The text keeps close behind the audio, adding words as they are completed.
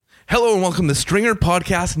Hello and welcome to Stringer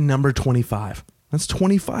Podcast number 25. That's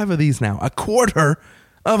 25 of these now. A quarter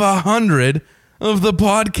of 100 of the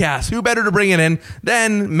podcast. Who better to bring it in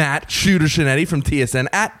than Matt Shooter Scianitti from TSN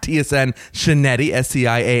at TSN Scianitti,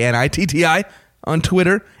 Scianitti on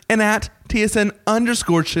Twitter, and at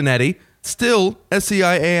TSN_Scianitti, still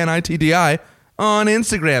Scianitti on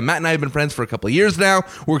Instagram. Matt and I have been friends for a couple of years now,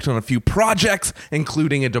 worked on a few projects,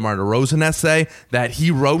 including a DeMar DeRozan essay that he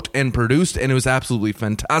wrote and produced, and it was absolutely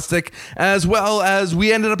fantastic, as well as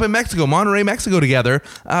we ended up in Mexico, Monterrey, Mexico together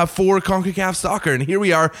for CONCACAF soccer, and here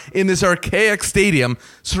we are in this archaic stadium,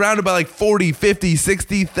 surrounded by like 40, 50,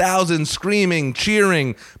 60,000 screaming,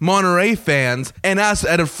 cheering Monterrey fans, and us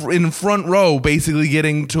in front row basically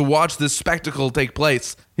getting to watch this spectacle take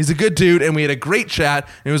place. He's a good dude, and we had a great chat,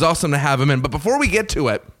 and it was awesome to have him in. But before we get to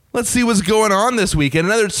it, let's see what's going on this weekend.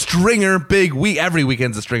 Another Stringer Big Week. Every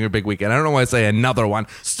weekend's a Stringer Big Weekend. I don't know why I say another one.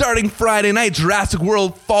 Starting Friday night, Jurassic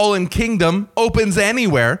World Fallen Kingdom opens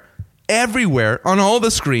everywhere, on all the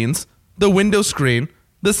screens, the window screen,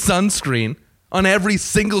 the sun screen, on every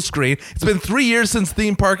single screen. It's been 3 years since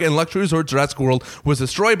theme park and luxury resort Jurassic World was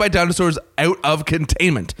destroyed by dinosaurs out of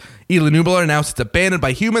containment. Isla Nublar now sits abandoned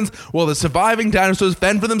by humans while the surviving dinosaurs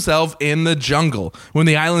fend for themselves in the jungle. When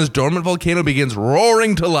the island's dormant volcano begins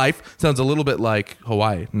roaring to life, sounds a little bit like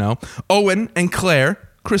Hawaii, no? Owen and Claire,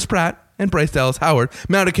 Chris Pratt, and Bryce Dallas Howard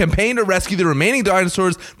mount a campaign to rescue the remaining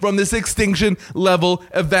dinosaurs from this extinction level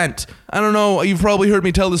event. I don't know, you've probably heard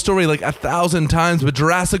me tell this story like 1,000 times, but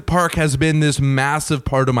Jurassic Park has been this massive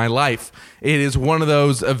part of my life. It is one of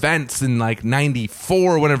those events in like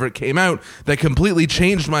 94, whenever it came out, that completely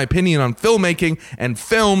changed my opinion on filmmaking and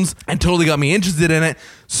films and totally got me interested in it.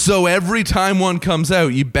 So every time one comes out,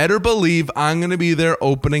 you better believe I'm going to be there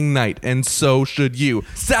opening night, and so should you.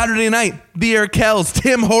 Saturday night, the Arkells,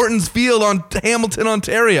 Tim Hortons Field on Hamilton,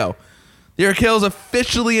 Ontario. The Arkells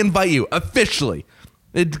officially invite you,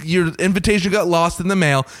 your invitation got lost in the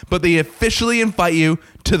mail, but they officially invite you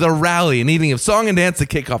to the rally, an evening of song and dance to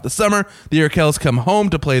kick off the summer. The Arkells come home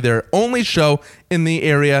to play their only show in the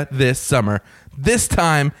area this summer, this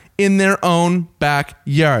time in their own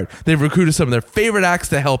backyard. They've recruited some of their favorite acts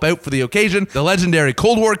to help out for the occasion. The legendary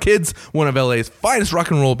Cold War Kids, one of LA's finest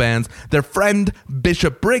rock and roll bands, their friend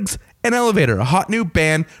Bishop Briggs, and Elevator, a hot new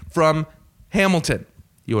band from Hamilton.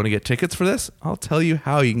 You want to get tickets for this? I'll tell you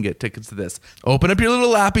how you can get tickets to this. Open up your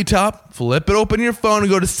little lappy top, flip it open your phone,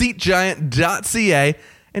 and go to seatgiant.ca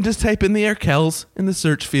and just type in the Arkells in the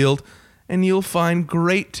search field, and you'll find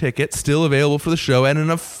great tickets still available for the show at an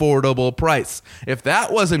affordable price. If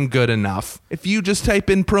that wasn't good enough, if you just type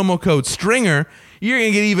in promo code STRINGER, you're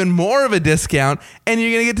going to get even more of a discount, and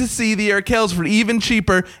you're going to get to see the Arkells for even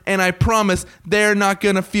cheaper, and I promise they're not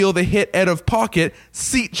going to feel the hit out of pocket.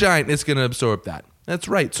 Seat Giant is going to absorb that. That's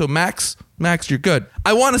right. So Max, you're good.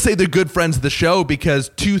 I want to say they're good friends of the show because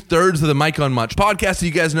 2/3 of the Mike on Much podcast that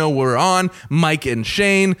you guys know we're on, Mike and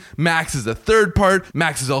Shane. Max is the third part.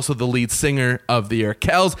 Max is also the lead singer of the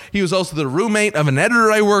Arkells. He was also the roommate of an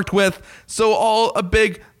editor I worked with. So all a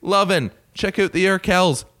big lovin'. Check out the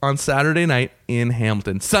Arkells on Saturday night in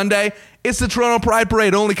Hamilton. Sunday, it's the Toronto Pride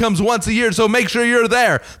Parade. It only comes once a year, so make sure you're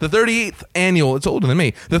there. The 38th annual, it's older than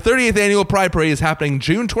me. The 38th annual Pride Parade is happening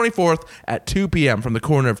June 24th at 2 p.m. from the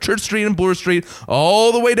corner of Church Street and Bloor Street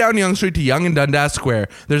all the way down Yonge Street to Yonge and Dundas Square.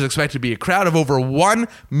 There's expected to be a crowd of over 1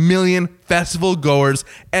 million festival goers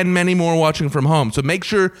and many more watching from home. So make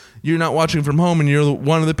sure you're not watching from home and you're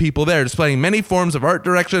one of the people there, displaying many forms of art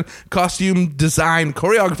direction, costume design,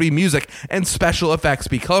 choreography, music, and special effects.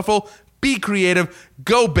 Be colorful, be creative,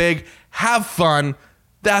 go big, have fun.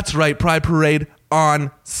 That's right, Pride Parade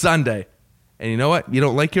on Sunday. And you know what? You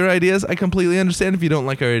don't like your ideas? I completely understand if you don't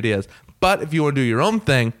like our ideas. But if you want to do your own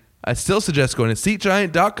thing, I still suggest going to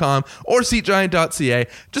SeatGiant.com or SeatGiant.ca.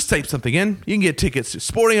 Just type something in. You can get tickets to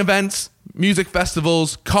sporting events, music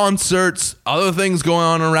festivals, concerts, other things going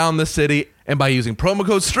on around the city. And by using promo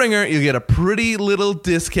code STRINGER, you'll get a pretty little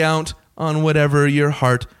discount on whatever your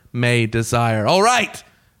heart may desire. All right,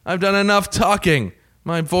 I've done enough talking.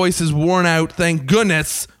 My voice is worn out. Thank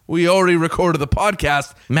goodness we already recorded the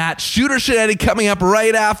podcast. Matt Shooter Scianitti coming up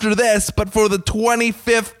right after this. But for the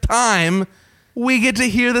 25th time, we get to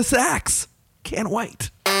hear the sax. Can't wait.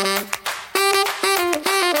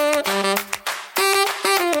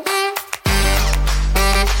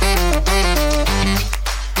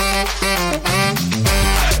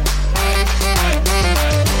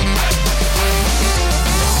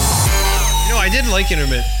 I did like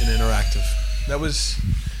intermittent and interactive. That was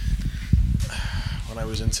when I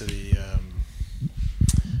was into the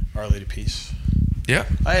Our Lady Peace. Yeah.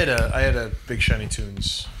 I had a Big Shiny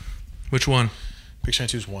Tunes. Which one? Big Shiny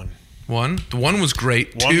Tunes 1. One. The one was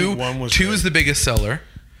great. Two was two great. is the biggest seller.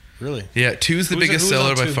 Really? Yeah, two is the biggest who's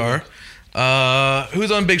seller on by two? far.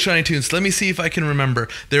 Who's on Big Shiny Tunes? Let me see if I can remember.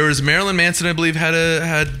 There was Marilyn Manson, I believe, had.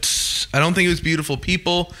 I don't think it was Beautiful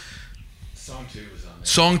People. Song 2 was on there.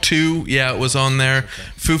 Song 2, yeah, it was on there. Okay.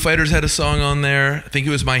 Foo Fighters had a song on there. I think it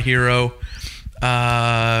was My Hero.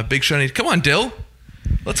 Big Shiny. Come on, Dill.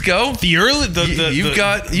 Let's go. The early, You've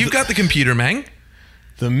got the computer, man.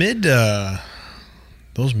 the mid,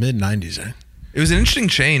 those mid 90s, eh? It was an interesting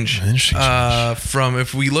change. From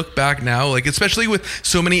if we look back now, like especially with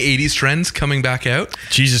so many 80s trends coming back out.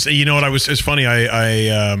 Jesus, you know what? It's funny.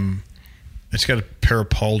 I just got a pair of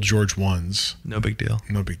Paul George ones. No big deal.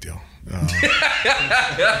 No big deal.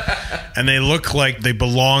 And they look like they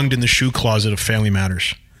belonged in the shoe closet of Family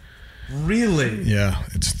Matters. Really? Yeah,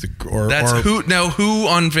 it's the who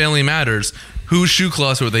on Family Matters? Whose shoe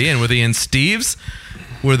closet were they in? Were they in Steve's?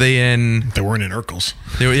 Were they in? They weren't in Urkel's.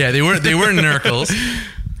 They were in Nurkles.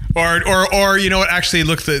 Or you know what? Actually,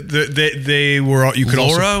 look, they were. You could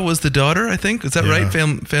Laura was the daughter, I think. Is that Yeah. right?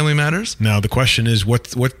 Family Matters. Now the question is,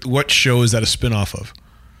 what show is that a spin-off of?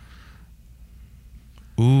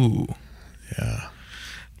 Ooh. Yeah,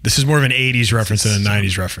 this is more of an '80s reference than a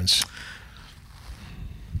 '90s reference.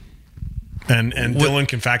 And Dylan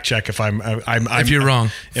can fact check if if you're wrong.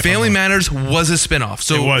 Family Matters was a spinoff,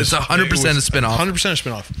 so it's 100% a spinoff. 100% a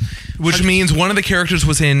spinoff. Which means one of the characters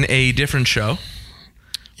was in a different show,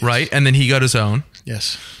 right? And then he got his own.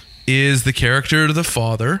 Yes. Is the character the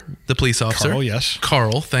father, the police officer? Carl, yes.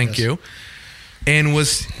 Carl, thank you. And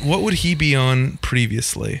what would he be on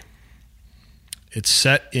previously? It's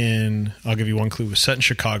set in. I'll give you one clue. It was set in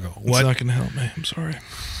Chicago. It's not going to help me. I'm sorry.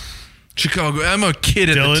 Chicago. I'm a kid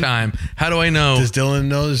at Dylan? the time. How do I know? Does Dylan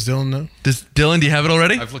know? Dylan, do you have it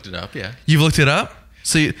already? I've looked it up, yeah. You've looked it up?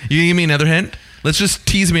 So you can give me another hint? Let's just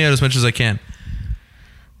tease me out as much as I can.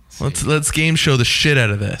 Let's game show the shit out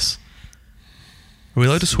of this. Are we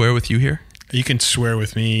allowed to swear with you here? You can swear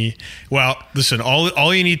with me. Well, listen.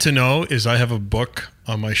 All you need to know is I have a book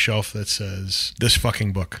on my shelf that says this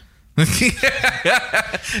fucking book.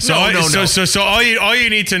 So all you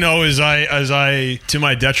need to know is I to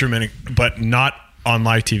my detriment, but not on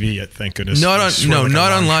live TV yet. Thank goodness. Not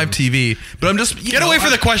on live TV. But I'm just get away from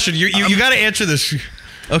the question. You got to answer this.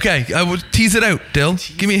 Okay, I will tease it out, Dill.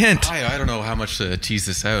 Give me a hint. I don't know how much to tease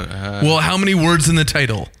this out. Well, how many words in the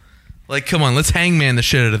title? Like, come on, let's hangman the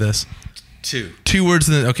shit out of this. 2. 2 words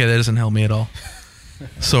in the. Okay, that doesn't help me at all.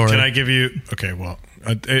 Sorry. Can I give you? Okay, well,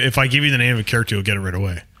 if I give you the name of a character, you'll get it right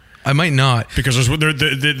away. I might not. Because this was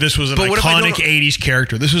an iconic 80s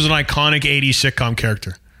character. This was an iconic 80s sitcom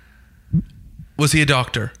character. Was he a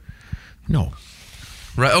doctor? No.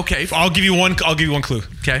 Right. Okay. I'll give you one clue.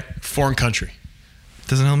 Okay. Foreign country.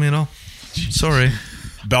 Doesn't help me at all. Sorry.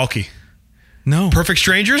 Balky. No. Perfect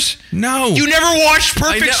Strangers? No. You never watched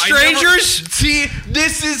Perfect Strangers? See,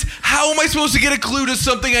 this is how am I supposed to get a clue to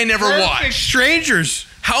something I never watched? Perfect Strangers.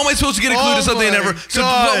 How am I supposed to get a clue to something I never?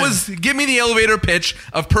 So give me the elevator pitch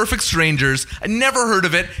of Perfect Strangers. I never heard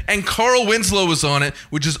of it, and Carl Winslow was on it,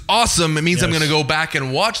 which is awesome. It means I'm going to go back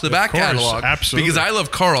and watch the back catalog. Absolutely. Because I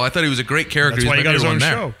love Carl. I thought he was a great character. That's why he got his own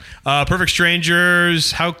show. Perfect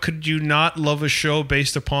Strangers. How could you not love a show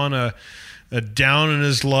based upon a down in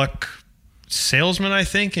his luck salesman, I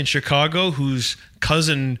think, in Chicago, whose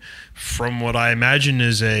cousin, from what I imagine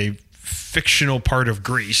is a fictional part of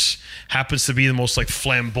Greece, happens to be the most like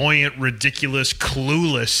flamboyant, ridiculous,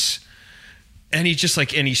 clueless, and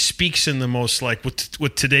he speaks in the most like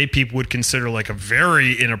what today people would consider like a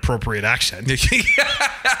very inappropriate accent,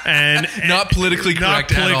 and not politically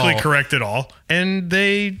correct at all. And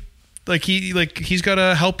they he's got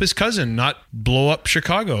to help his cousin not blow up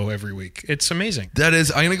Chicago every week. It's amazing. That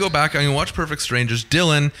is, I'm gonna go back. I'm gonna watch Perfect Strangers.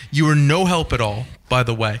 Dylan, you were no help at all. By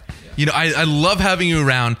the way, you know I love having you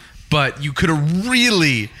around. But you could have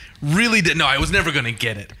really did. No, I was never going to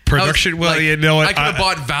get it. Production. You know what? I could have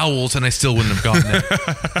bought vowels and I still wouldn't have gotten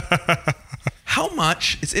it. How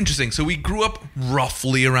much? It's interesting. So we grew up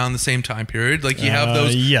roughly around the same time period. Like you have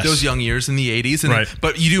those young years in the 80s. And right.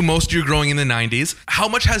 But you do most of your growing in the 90s. How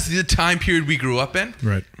much has the time period we grew up in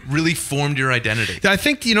really formed your identity? I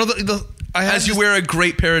think, as you wear a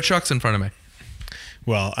great pair of Chucks in front of me.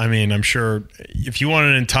 Well, I mean, I'm sure if you want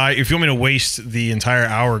me to waste the entire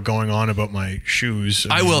hour going on about my shoes,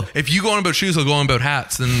 I will. If you go on about shoes, I'll go on about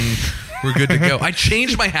hats. Then we're good to go. I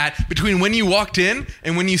changed my hat between when you walked in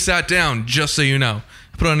and when you sat down, just so you know.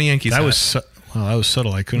 I put on a Yankees hat. Wow, that was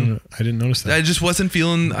subtle. I didn't notice that. I just wasn't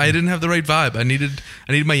feeling. I didn't have the right vibe. I needed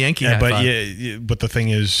my Yankee hat. But vibe. but the thing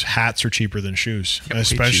is, hats are cheaper than shoes,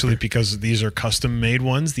 especially because these are custom made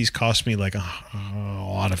ones. These cost me like a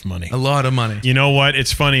lot of money. A lot of money. You know what?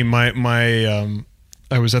 It's funny.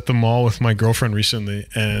 I was at the mall with my girlfriend recently,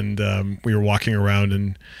 and we were walking around,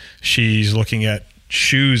 and she's looking at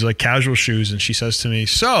shoes, like casual shoes, and she says to me,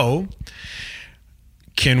 "So,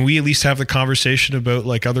 can we at least have the conversation about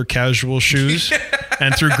like other casual shoes?"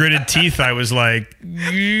 And through gritted teeth, I was like,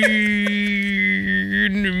 maybe.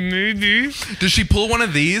 Does she pull one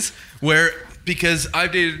of these where, because I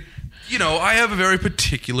did, I have a very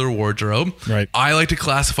particular wardrobe. Right. I like to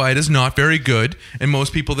classify it as not very good, and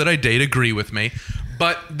most people that I date agree with me.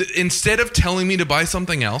 But instead of telling me to buy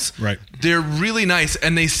something else, right, they're really nice,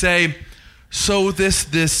 and they say, so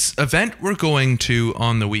this event we're going to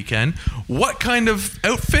on the weekend, what kind of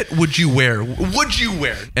outfit would you wear?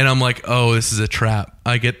 And I'm like, oh, this is a trap.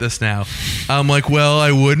 I get this now. I'm like, well,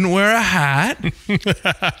 I wouldn't wear a hat.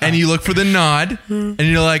 And you look for the nod, and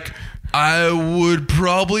you're like, I would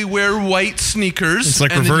probably wear white sneakers. It's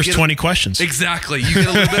like reverse 20 questions. Exactly. You get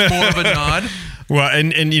a little bit more of a nod. Well,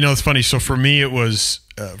 and it's funny. So for me, it was,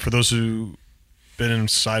 for those who been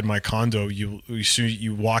inside my condo, you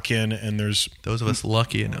walk in and there's those of us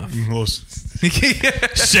lucky enough.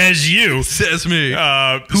 Says you. Says me.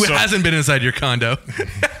 Who hasn't been inside your condo?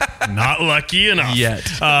 Not lucky enough yet.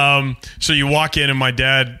 So you walk in, and my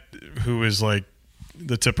dad, who is like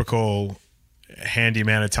the typical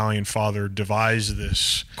handyman Italian father, devised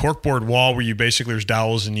this corkboard wall where you basically, there's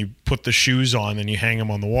dowels and you put the shoes on and you hang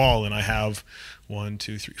them on the wall. And I have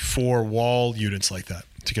 4 wall units like that,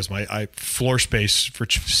 because my floor space for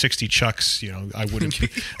 60 chucks, I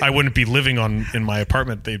wouldn't be living in my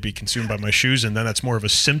apartment. They'd be consumed by my shoes, and then that's more of a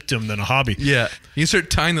symptom than a hobby. Yeah, you start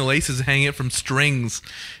tying the laces, hanging it from strings.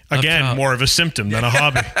 Again, more of a symptom than a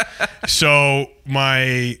hobby. So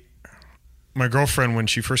my girlfriend, when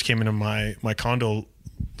she first came into my condo,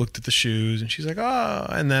 looked at the shoes, and she's like, oh.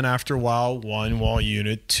 And then after a while, 1 wall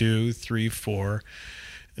unit, 2, 3, 4,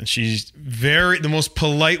 and she's the most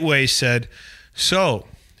polite way said, so,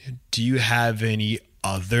 do you have any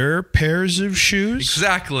other pairs of shoes?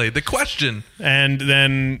 Exactly. The question. And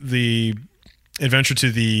then the adventure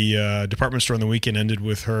to the department store on the weekend ended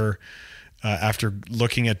with her, after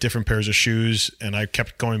looking at different pairs of shoes, and I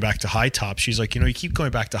kept going back to high tops. She's like, you keep going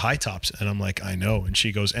back to high tops. And I'm like, I know. And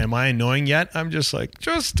she goes, am I annoying yet? I'm just like,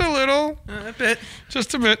 just a little. A bit.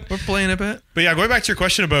 Just a bit. We're playing a bit. But yeah, going back to your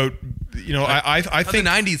question about, I think the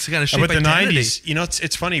 90s kind of shaped about the identity. 90s,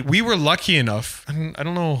 it's funny. We were lucky enough. I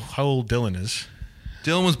don't know how old Dylan is.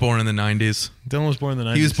 Dylan was born in the 90s. Dylan was born in the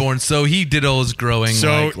 90s. He was born, so he did all his growing.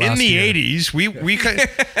 So last in the year. 80s, we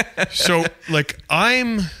so like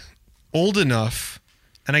I'm old enough,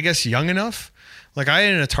 and I guess young enough. Like I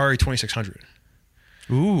had an Atari 2600.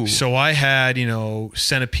 Ooh. So I had,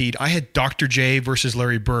 Centipede. I had Dr. J versus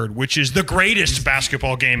Larry Bird, which is the greatest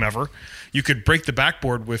basketball game ever. You could break the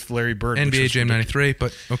backboard with Larry Bird. NBA Jam 93,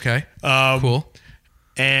 but okay. Cool.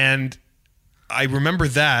 And I remember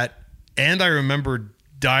that, and I remember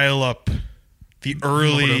dial-up, the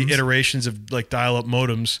early modems. iterations of like dial-up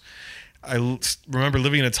modems. I remember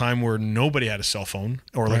living in a time where nobody had a cell phone,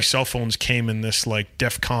 or like cell phones came in this like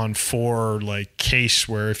DEFCON 4 like case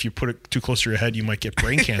where if you put it too close to your head, you might get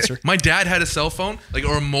brain cancer. My dad had a cell phone,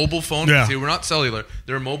 or a mobile phone. Yeah. See, we're not cellular.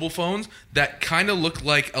 They're mobile phones that kind of look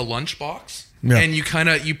like a lunchbox. Yeah. And you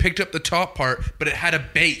picked up the top part, but it had a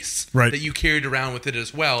base Right. that you carried around with it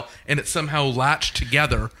as well, and it somehow latched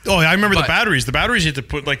together. Oh, I remember the But- batteries. The batteries you had to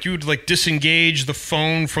put, like, you would like disengage the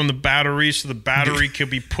phone from the battery, so the battery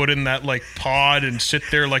could be put in that like pod and sit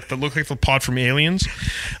there like look like the pod from Aliens.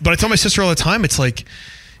 But I tell my sister all the time, it's like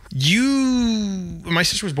my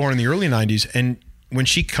sister was born in the early 90s, and when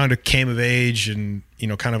she kind of came of age and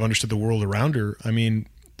kind of understood the world around her, I mean,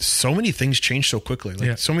 so many things change so quickly.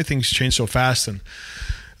 Like so many things change so fast, and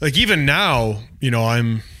like even now,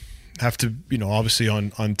 have to obviously on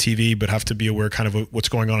TV, but have to be aware kind of what's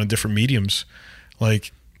going on in different mediums.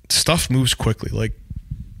 Like stuff moves quickly. Like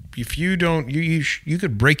if you don't, you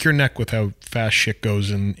could break your neck with how fast shit goes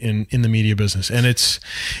in the media business, and it's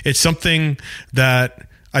something that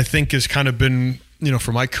I think has kind of been.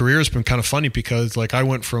 For my career, it's been kind of funny because like I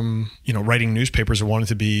went from, writing newspapers and wanted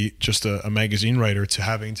to be just a magazine writer to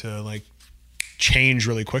having to like change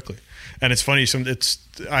really quickly. And it's funny.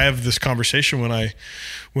 I have this conversation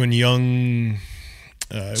when young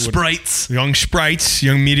Sprites.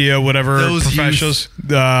 young media, whatever, Those professionals,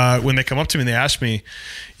 when they come up to me and they ask me,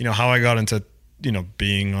 how I got into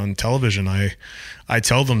being on television. I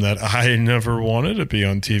tell them that I never wanted to be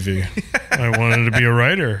on TV. I wanted to be a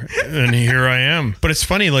writer, and here I am. But it's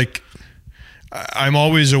funny, like, I'm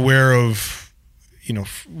always aware of,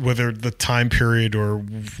 whether the time period or,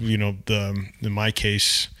 in my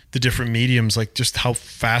case, the different mediums, like just how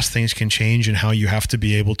fast things can change and how you have to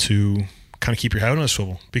be able to kind of keep your head on a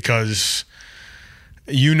swivel. Because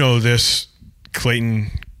this,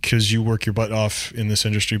 Clayton, because you work your butt off in this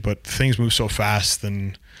industry, but things move so fast.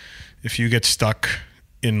 Then if you get stuck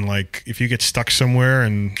somewhere,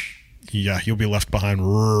 and you'll be left behind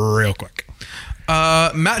real quick.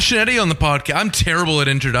 Matt Scianitti on the podcast. I'm terrible at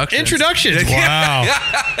introductions. Wow.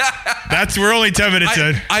 We're only 10 minutes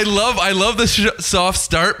in. I love the soft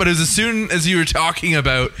start, but as soon as you were talking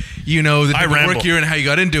about, the type of work you're and how you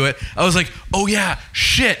got into it, I was like, oh yeah,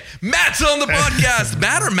 shit, Matt's on the podcast.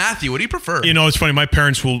 Matt or Matthew? What do you prefer? It's funny. My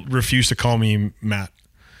parents will refuse to call me Matt.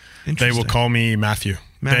 They will call me Matthew.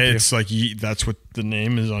 It's like, that's what the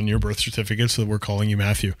name is on your birth certificate, so we're calling you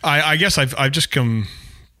Matthew. I guess I've just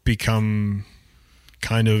become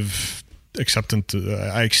kind of acceptant.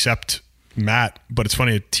 I accept Matt, but it's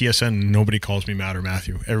funny, at TSN, nobody calls me Matt or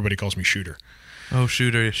Matthew. Everybody calls me Shooter. Oh,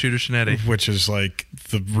 Shooter Scianitti. Which is like,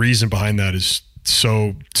 the reason behind that is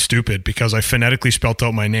so stupid, because I phonetically spelt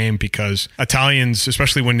out my name, because Italians,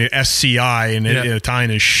 especially when the SCI in Italian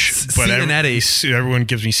is but everyone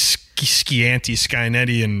gives me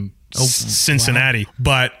Scianitti, and Cincinnati. Wow.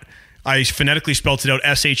 But I phonetically spelt it out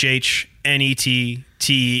SHHNETTEE,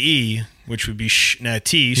 which would be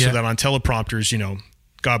Scianitti, so that on teleprompters,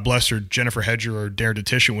 God bless her, Jennifer Hedger or Dare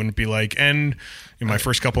Detition wouldn't be like, and in my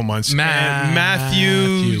first couple months,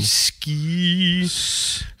 Matthew Ski.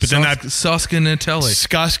 But then that Soscanatelli.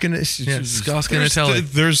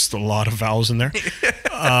 Soscanatelli. There's a lot of vowels in there.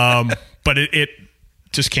 But it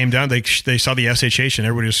just came down. They saw the SHH and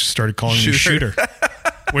everybody just started calling me Shooter.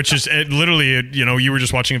 Which is literally, you were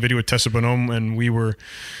just watching a video with Tessa Bonhomme, and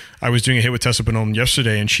I was doing a hit with Tessa Bonhomme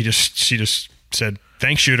yesterday, and she just said,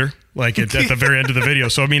 "Thanks, Shooter," like at the very end of the video.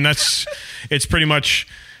 So I mean, it's pretty much,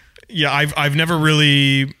 I've never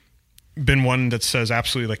really been one that says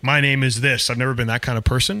absolutely like, my name is this. I've never been that kind of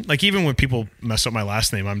person. Like, even when people mess up my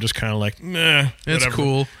last name, I'm just kind of like, nah, it's whatever.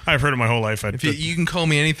 Cool. I've heard it my whole life. You can call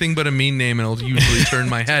me anything but a mean name, and it'll usually turn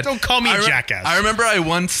my head. Don't call me a jackass. I remember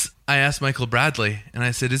I asked Michael Bradley, and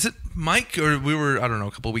I said, "Is it Mike?" Or we were, I don't know,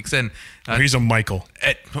 a couple of weeks in. He's a Michael.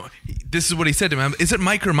 This is what he said to me. Is it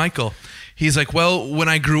Mike or Michael? He's like, well, when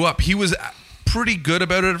I grew up, he was pretty good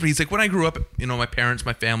about it. He's like, when I grew up, my parents,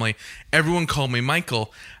 my family, everyone called me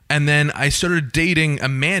Michael. And then I started dating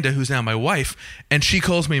Amanda, who's now my wife, and she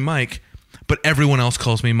calls me Mike, but everyone else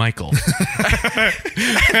calls me Michael.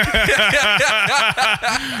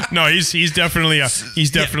 No, he's definitely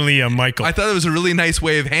a Michael. I thought it was a really nice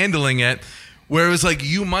way of handling it, where it was like,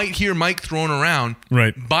 you might hear Mike thrown around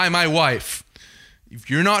by my wife. If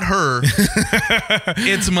you're not her,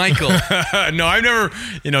 it's Michael. No, I've never.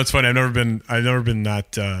 It's funny. I've never been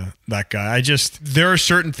that guy. There are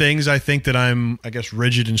certain things I think that I'm, I guess,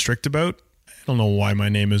 rigid and strict about. I don't know why my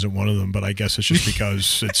name isn't one of them, but I guess it's just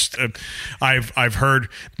because it's. I've heard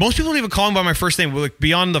most people don't even call me by my first name. Like,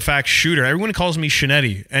 beyond the fact Shooter, everyone calls me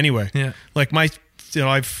Scianitti anyway. Yeah. Like my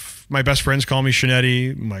best friends call me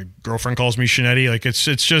Scianitti. My girlfriend calls me Scianitti. Like, it's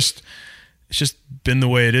just been the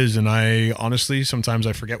way it is, and I honestly sometimes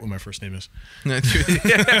I forget what my first name is. Sometimes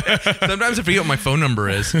I forget what my phone number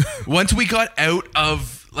is. Once we got out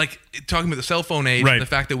of like talking about the cell phone age, and the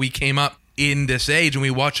fact that we came up in this age and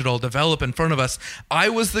we watched it all develop in front of us, I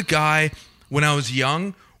was the guy when I was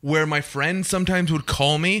young where my friends sometimes would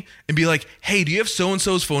call me and be like, "Hey, do you have so and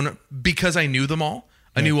so's phone?" Because I knew them all.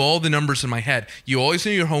 I knew all the numbers in my head. You always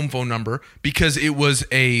knew your home phone number because it was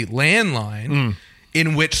a landline.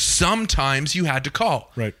 In which sometimes you had to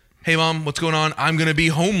call. Right. Hey, Mom, what's going on? I'm going to be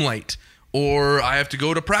home late. Or I have to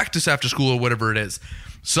go to practice after school or whatever it is.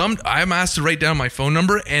 I'm asked to write down my phone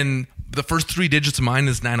number, and the first 3 digits of mine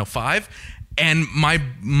is 905. And my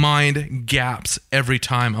mind gaps every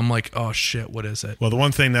time. I'm like, oh, shit, what is it? Well, the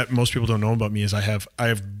one thing that most people don't know about me is I have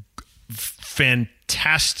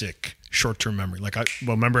fantastic short-term memory. I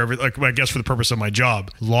guess for the purpose of my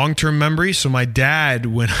job. Long-term memory. So my dad,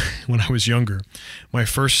 when I was younger, my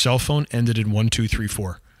first cell phone ended in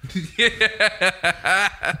 1234.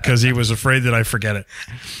 Because he was afraid that I forget it.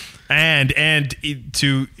 And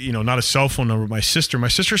to, not a cell phone number, my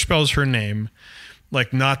sister spells her name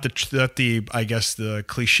like not the I guess the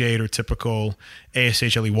cliched or typical Ashley.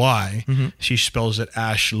 Mm-hmm. She spells it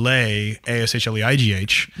Ashley,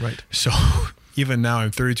 Ashleigh. Right. So even now,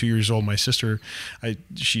 I'm 32 years old. My sister,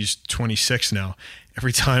 she's 26 now.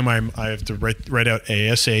 Every time I have to write out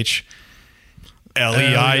ASH,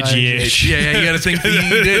 L-E-I-G-H. Yeah, you got to think.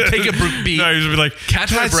 Take a beat. No, you just be like,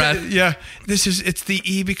 catch my breath. Yeah, it's the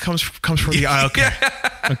E comes from the I.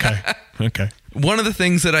 Okay. One of the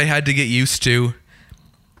things that I had to get used to,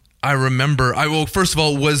 I remember, first of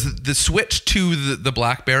all, was the switch to the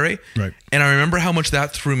BlackBerry. Right. And I remember how much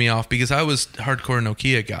that threw me off because I was hardcore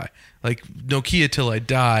Nokia guy. Like Nokia till I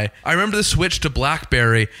die. I remember the switch to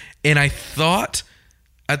BlackBerry, and I thought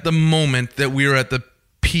at the moment that we were at the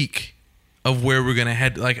peak of where we're gonna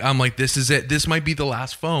head. Like I'm like, this is it. This might be the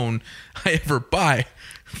last phone I ever buy.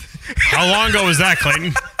 How long ago was that,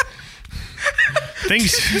 Clayton?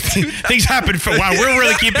 Things happen. Wow, we're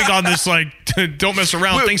really keeping on this. Like, don't mess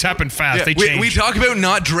around. Things happen fast. Yeah, they change. We talk about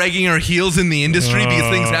not dragging our heels in the industry because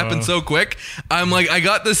things happen so quick. I'm like, I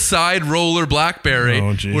got the side roller BlackBerry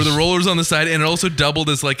where the roller's on the side, and it also doubled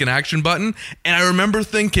as like an action button. And I remember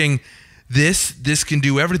thinking, this can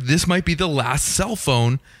do everything. This might be the last cell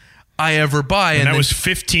phone I ever buy. And that was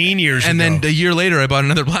 15 years ago. And then a year later, I bought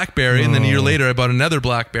another BlackBerry, and then a year later, I bought another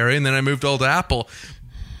BlackBerry, and then I moved all to Apple.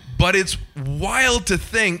 But it's wild to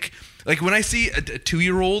think, like when I see a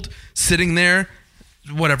 2-year-old sitting there,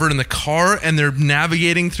 whatever, in the car, and they're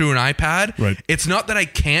navigating through an iPad. Right. It's not that I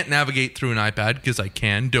can't navigate through an iPad, because I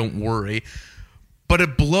can, don't worry. But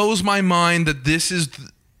it blows my mind that this is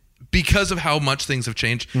because of how much things have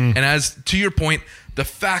changed. And as to your point, the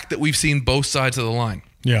fact that we've seen both sides of the line.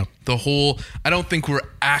 Yeah. I don't think we're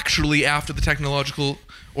actually after the technological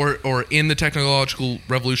or in the technological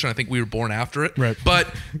revolution. I think we were born after it. Right.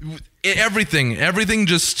 But everything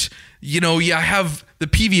just, I have the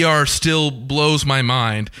PVR still blows my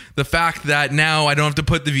mind. The fact that now I don't have to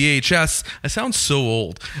put the VHS, I sound so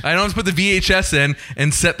old. I don't have to put the VHS in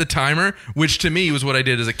and set the timer, which to me was what I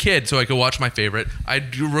did as a kid so I could watch my favorite.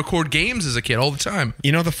 I'd record games as a kid all the time.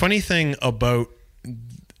 The funny thing about,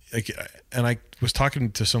 and I was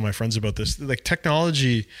talking to some of my friends about this, like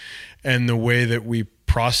technology and the way that we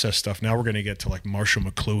process stuff. Now we're going to get to like Marshall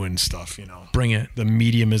McLuhan stuff, Bring it. The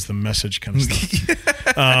medium is the message kind of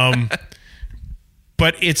stuff.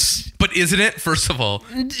 But isn't it, first of all?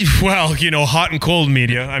 Well, hot and cold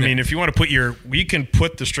media. I mean, if you want to we can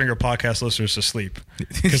put the Stringer podcast listeners to sleep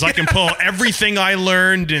because I can pull everything I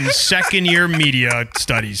learned in second year media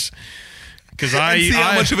studies. Because see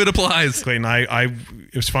how much of it applies. Clayton,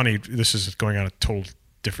 it was funny. This is going on a total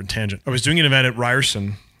different tangent. I was doing an event at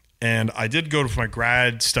Ryerson, and I did go to my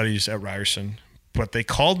grad studies at Ryerson, but they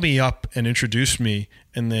called me up and introduced me,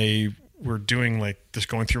 and they were doing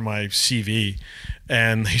going through my CV,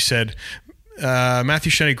 and they said,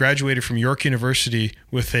 Matthew Shenny graduated from York University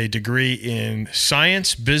with a degree in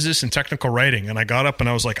science, business, and technical writing. And I got up and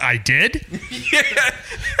I was like, I did? Yeah.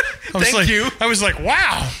 Thank you. I was like,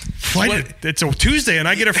 wow. It's a Tuesday and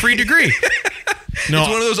I get a free degree. No, it's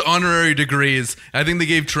one of those honorary degrees. I think they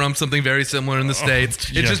gave Trump something very similar in the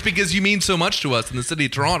States. It's just because you mean so much to us in the city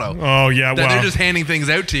of Toronto. Oh, yeah. That they're just handing things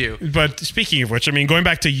out to you. But speaking of which, going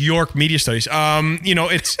back to York Media Studies,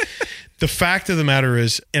 it's the fact of the matter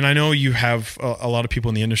is, and I know you have a lot of people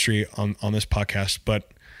in the industry on this podcast,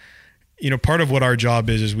 but part of what our job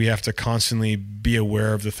is we have to constantly be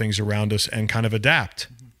aware of the things around us and kind of adapt.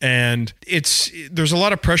 And there's a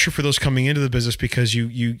lot of pressure for those coming into the business because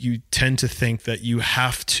you tend to think that you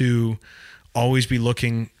have to always be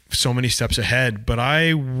looking so many steps ahead. But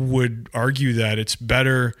I would argue that it's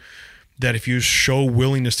better that if you show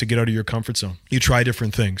willingness to get out of your comfort zone, you try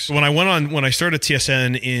different things. When I started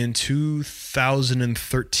TSN in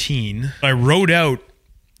 2013, I wrote out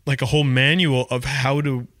like a whole manual of how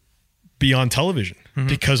to be on television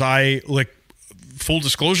because full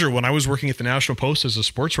disclosure, when I was working at the National Post as a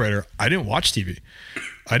sports writer, I didn't watch TV.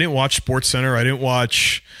 I didn't watch SportsCenter. I didn't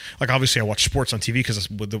watch, obviously I watched sports on TV because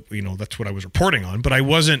that's what I was reporting on, but I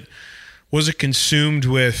wasn't consumed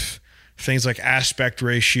with things like aspect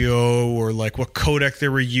ratio or like what codec they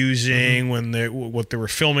were using what they were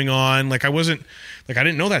filming on. I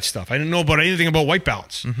didn't know that stuff. I didn't know about anything about white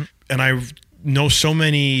balance. And I know so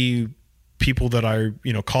many people that are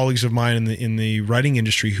colleagues of mine in the writing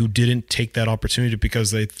industry who didn't take that opportunity because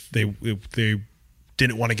they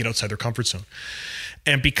didn't want to get outside their comfort zone.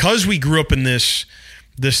 And because we grew up in this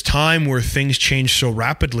time where things change so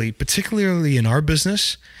rapidly, particularly in our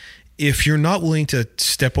business, if you're not willing to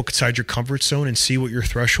step outside your comfort zone and see what your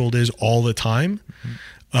threshold is all the time,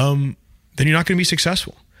 then you're not going to be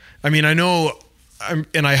successful. I mean, I know.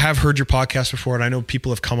 And I have heard your podcast before, and I know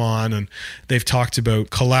people have come on and they've talked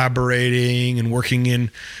about collaborating and working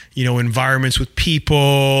in, environments with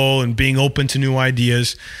people and being open to new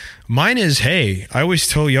ideas. Mine is, hey, I always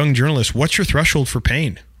tell young journalists, what's your threshold for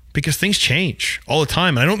pain? Because things change all the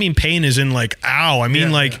time. And I don't mean pain as in ow. I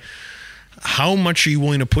mean how much are you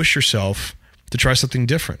willing to push yourself to try something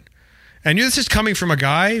different. And this is coming from a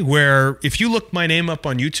guy where if you look my name up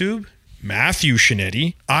on YouTube, Matthew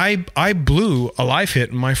Scianitti, I blew a live hit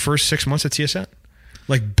in my first 6 months at TSN.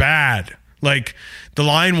 Like bad. Like the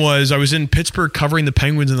line was, I was in Pittsburgh covering the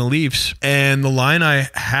Penguins and the Leafs, and the line I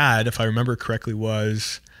had, if I remember correctly,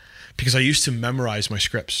 was because I used to memorize my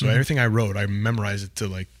scripts. So everything I wrote, I memorized it to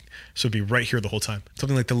like, so it'd be right here the whole time.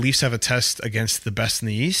 Something like the Leafs have a test against the best in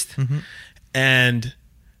the East. And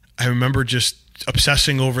I remember just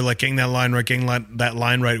obsessing over like getting that line right, that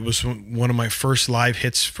line right. It was one of my first live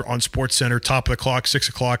hits on SportsCenter, top of the clock, 6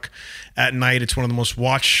 o'clock at night. It's one of the most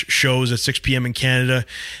watched shows at 6 p.m. in Canada.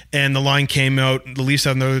 And the line came out, the Leafs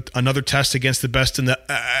have another test against the best in the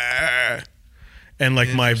and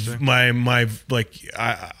like my like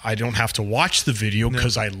I don't have to watch the video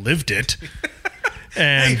because I lived it.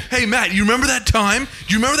 And hey, Matt, you remember that time?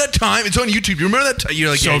 Do you remember that time? It's on YouTube. You remember that time?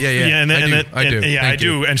 You're like, so, yeah. I do. Yeah, I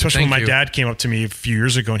do. And especially when my you. dad came up to me a few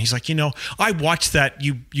years ago and he's like, I watched that.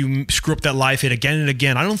 You screw up that live hit again and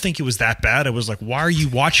again. I don't think it was that bad. I was like, why are you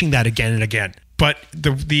watching that again and again? But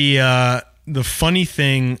the funny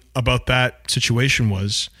thing about that situation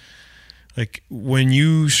was, like, when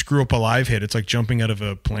you screw up a live hit, it's like jumping out of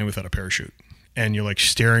a plane without a parachute, and you're like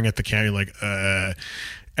staring at the camera, you're like,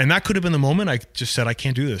 and that could have been the moment I just said, I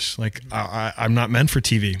can't do this. Like, I'm not meant for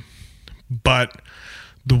TV. But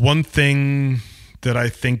the one thing that I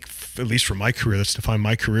think, at least for my career, that's defined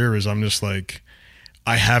my career, is I'm just like,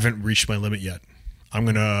 I haven't reached my limit yet. I'm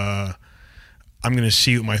gonna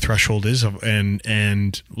see what my threshold is,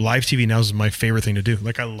 and live TV now is my favorite thing to do.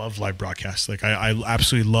 Like, I love live broadcasts. Like, I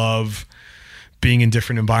absolutely love being in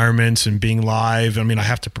different environments and being live. I mean, I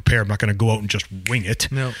have to prepare. I'm not going to go out and just wing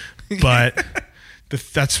it. No. But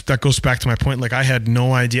that goes back to my point. Like, I had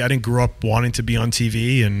no idea. I didn't grow up wanting to be on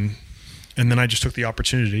TV, and then I just took the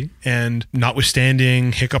opportunity. And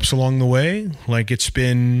notwithstanding hiccups along the way, like, it's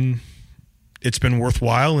been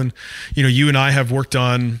worthwhile. And you and I have worked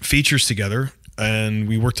on features together, and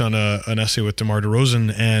we worked on an essay with DeMar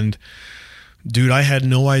DeRozan. And dude, I had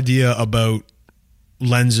no idea about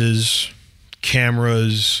lenses,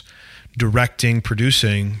 cameras, directing,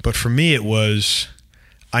 producing. But for me, it was,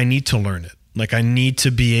 I need to learn it. Like, I need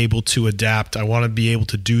to be able to adapt. I want to be able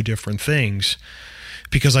to do different things,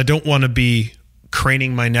 because I don't want to be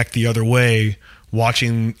craning my neck the other way,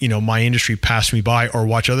 watching, my industry pass me by, or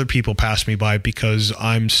watch other people pass me by, because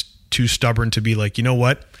I'm too stubborn to be like, you know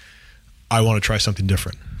what? I want to try something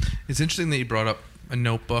different. It's interesting that you brought up a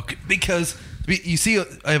notebook, because you see,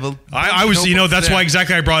 I have a. I was, that's why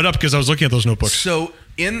exactly I brought it up, because I was looking at those notebooks. So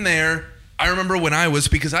in there, I remember when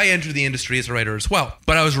because I entered the industry as a writer as well,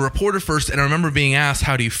 but I was a reporter first, and I remember being asked,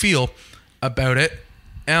 how do you feel about it?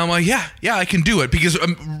 And I'm like, yeah, I can do it, because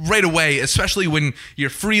right away, especially when you're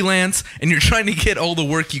freelance and you're trying to get all the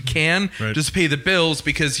work you can just to pay the bills,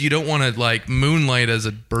 because you don't want to like moonlight as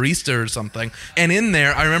a barista or something. And in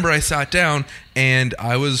there, I remember I sat down, and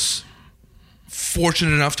I was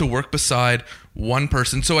fortunate enough to work beside one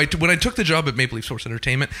person. So when I took the job at Maple Leaf Sports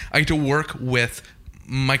Entertainment, I had to work with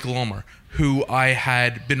Michael Ulmer, who I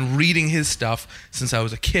had been reading his stuff since I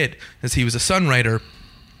was a kid, as he was a Sun writer.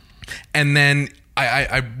 And then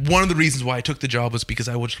I one of the reasons why I took the job was because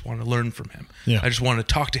I just wanted to learn from him. Yeah. I just wanted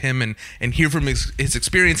to talk to him and hear from his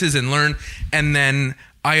experiences and learn. And then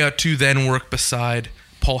I got to then work beside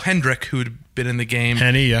Paul Hendrick, who had been in the game.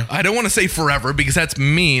 Henny, yeah. I don't want to say forever, because that's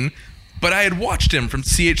mean, but I had watched him from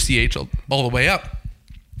CHCH all the way up.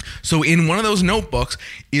 So in one of those notebooks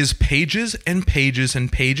is pages and pages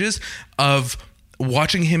and pages of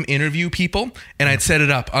watching him interview people. And I'd set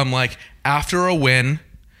it up. I'm like, after a win,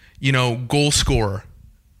 goal scorer,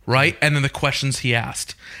 right? And then the questions he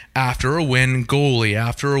asked. After a win, goalie.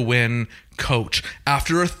 After a win, coach.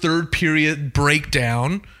 After a third period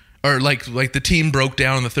breakdown, or like the team broke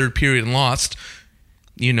down in the third period and lost,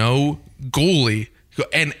 goalie.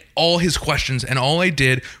 And all his questions, and all I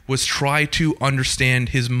did was try to understand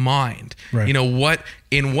his mind. Right.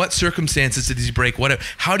 In what circumstances did he break?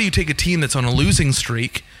 How do you take a team that's on a losing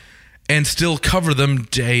streak and still cover them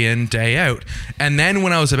day in, day out? And then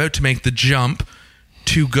when I was about to make the jump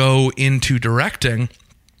to go into directing,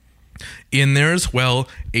 in there as well,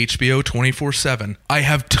 HBO 24/7. I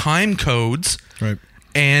have time codes. Right.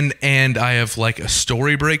 And I have like a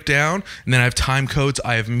story breakdown, and then I have time codes.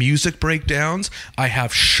 I have music breakdowns. I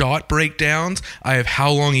have shot breakdowns. I have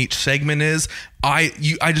how long each segment is.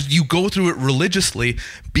 You go through it religiously,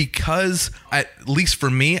 because at least for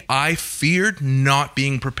me, I feared not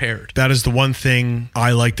being prepared. That is the one thing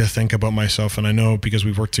I like to think about myself, and I know because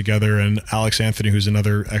we've worked together, and Alex Anthony, who's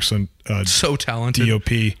another excellent so talented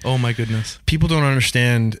DOP. Oh my goodness. People don't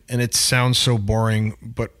understand, and it sounds so boring,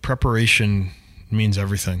 but preparation It means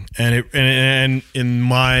everything. And in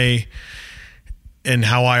my, and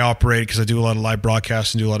how I operate, because I do a lot of live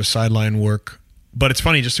broadcasts and do a lot of sideline work. But it's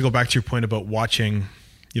funny, just to go back to your point about watching,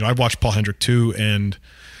 I've watched Paul Hendrick too. And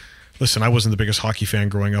listen, I wasn't the biggest hockey fan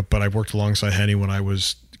growing up, but I worked alongside Henny when I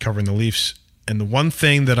was covering the Leafs. And the one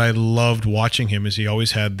thing that I loved watching him is he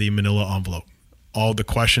always had the manila envelope. All the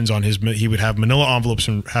questions on he would have manila envelopes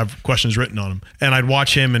and have questions written on them. And I'd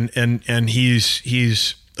watch him, and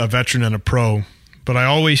he's a veteran and a pro. But I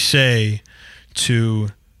always say to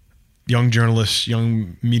young journalists,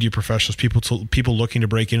 young media professionals, people looking to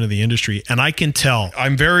break into the industry, and I can tell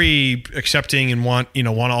I'm very accepting and want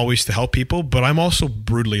always to help people, but I'm also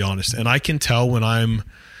brutally honest, and I can tell when I'm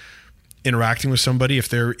interacting with somebody, if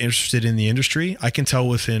they're interested in the industry, I can tell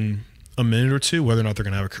within a minute or two whether or not they're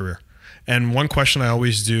going to have a career. And one question I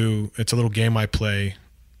always do, it's a little game I play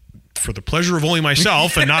for the pleasure of only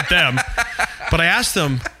myself and not them, but I ask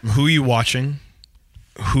them, who are you watching?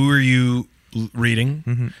 Who are you reading?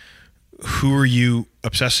 Mm-hmm. Who are you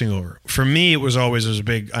obsessing over? For me, it was always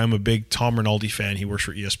I'm a big Tom Rinaldi fan. He works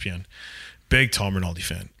for ESPN. Big Tom Rinaldi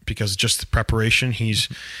fan, because just the preparation, he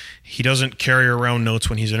doesn't carry around notes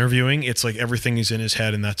when he's interviewing. It's like everything is in his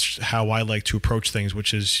head, and that's how I like to approach things,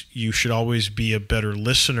 which is you should always be a better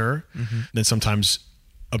listener than sometimes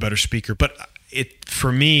a better speaker. But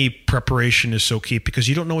for me, preparation is so key, because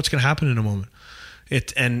you don't know what's going to happen in a moment.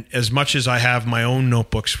 And as much as I have my own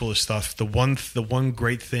notebooks full of stuff, the one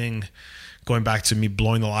great thing, going back to me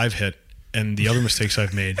blowing the live hit and the other mistakes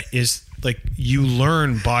I've made, is like you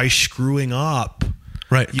learn by screwing up.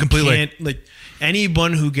 Right, You completely. can't, like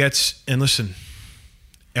anyone who gets, and listen,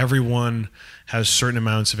 everyone has certain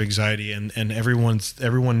amounts of anxiety, and everyone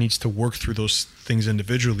needs to work through those things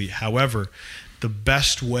individually. However, the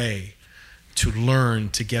best way to learn,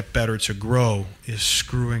 to get better, to grow is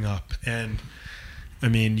screwing up. And I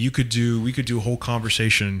mean, we could do a whole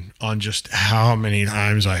conversation on just how many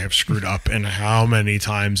times I have screwed up and how many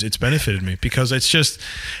times it's benefited me, because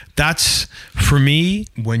that's for me,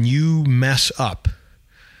 when you mess up,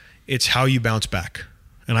 it's how you bounce back.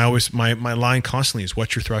 And I always, my line constantly is,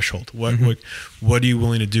 what's your threshold? What are you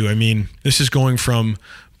willing to do? I mean, this is going from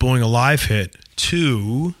blowing a live hit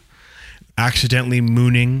to accidentally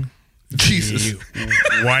mooning Jesus.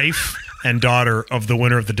 the wife and daughter of the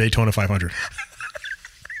winner of the Daytona 500.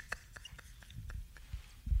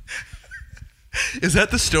 Is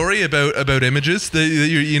that the story about images that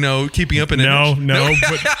you're keeping up an image? No.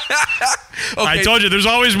 But Okay. I told you, there's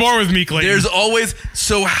always more with me, Clayton. There's always.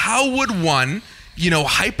 So how would one,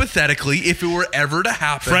 hypothetically, if it were ever to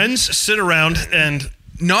happen, Friends sit around and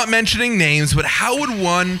not mentioning names, but how would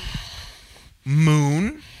one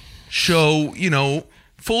show,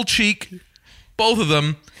 full cheek, both of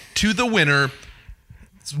them, to the winner's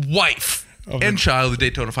wife and child of the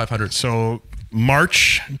Daytona 500? So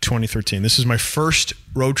March 2013. This is my first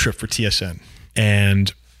road trip for TSN,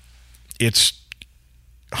 and it's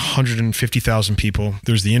 150,000 people.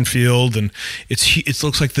 There's the infield, and it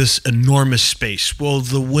looks like this enormous space. Well,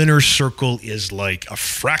 the winner's circle is like a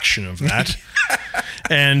fraction of that.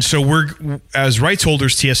 And so we're, as rights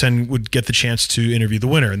holders, TSN would get the chance to interview the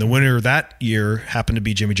winner, and the winner that year happened to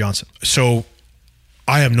be Jimmy Johnson. So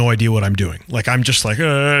I have no idea what I'm doing. Like, I'm just like,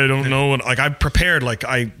 I don't know. Like, I'm prepared. Like,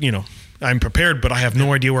 I'm prepared, but I have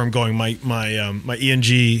no idea where I'm going. My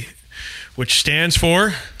ENG, which stands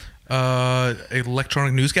for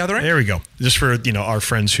Electronic News Gathering. There we go. Just for our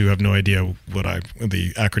friends who have no idea what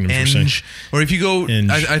the acronym for saying. Or if you go, Eng.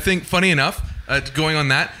 I think funny enough, going on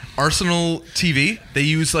that, Arsenal TV, they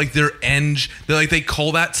use like their Eng. They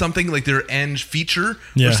call that something like their Eng feature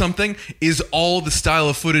or something. Is all the style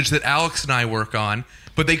of footage that Alex and I work on.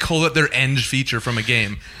 But they call it their Eng feature from a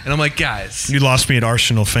game. And I'm like, guys. You lost me at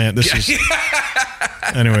Arsenal fan. This is...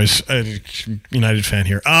 Anyways, United fan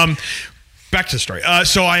here. Back to the story.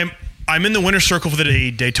 So I'm in the winner's circle for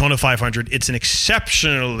the Daytona 500. It's an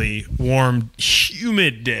exceptionally warm,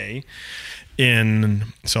 humid day in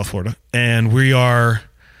South Florida. And we are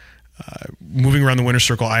moving around the winner's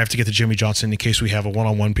circle. I have to get to Jimmy Johnson in case we have a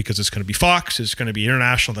one-on-one, because it's going to be Fox, it's going to be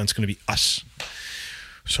international, then it's going to be us.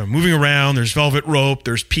 So I'm moving around. There's velvet rope.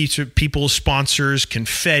 There's pizza, people, sponsors,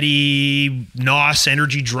 confetti, NOS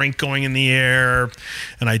energy drink going in the air.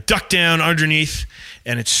 And I duck down underneath,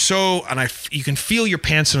 and you can feel your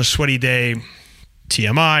pants on a sweaty day.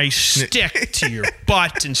 TMI, stick to your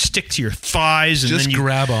butt and stick to your thighs. And just then you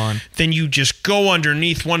grab on. Then you just go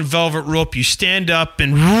underneath one velvet rope. You stand up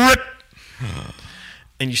and rip.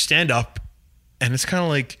 And you stand up, and it's kind of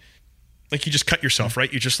like you just cut yourself,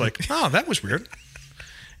 right? You're just like, oh, that was weird.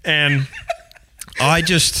 And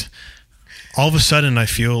all of a sudden, I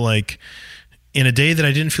feel like in a day that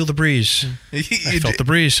I didn't feel the breeze. I felt the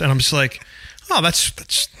breeze, and I'm just like, oh, that's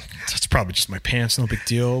probably just my pants. No big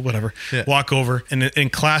deal. Whatever. Yeah. Walk over, and in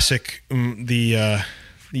classic, the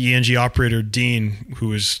ENG operator Dean,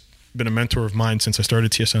 who has been a mentor of mine since I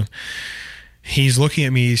started TSN. He's looking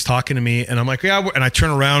at me, he's talking to me, and I'm like, yeah, and I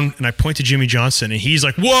turn around and I point to Jimmy Johnson, and he's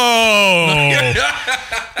like, whoa!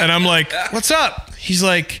 And I'm like, what's up? He's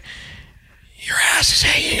like, your ass is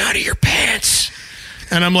hanging out of your pants.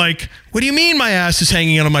 And I'm like, what do you mean my ass is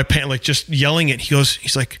hanging out of my pants? Like, just yelling it.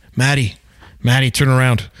 He's like, Maddie, turn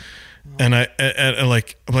around. And I'm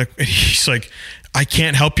like, he's like, I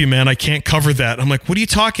can't help you, man. I can't cover that. I'm like, what are you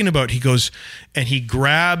talking about? He goes, and he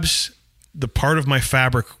grabs the part of my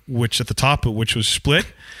fabric, which at the top of which was split,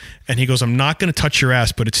 and he goes, I'm not going to touch your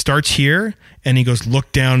ass, but it starts here. And he goes,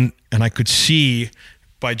 look down, and I could see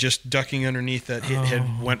by just ducking underneath that it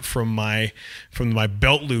had went from my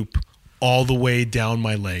belt loop all the way down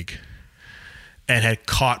my leg and had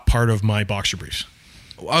caught part of my boxer briefs.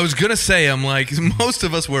 I was gonna say, I'm like, most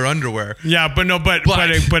of us wear underwear. Yeah, but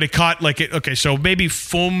it caught like it. Okay, so maybe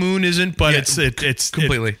full moon isn't, but yeah, it's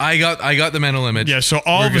completely. I got the mental image. Yeah, so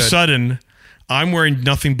all of a sudden, I'm wearing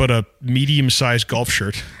nothing but a medium-sized golf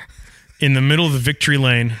shirt in the middle of the victory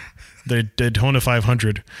lane, the Daytona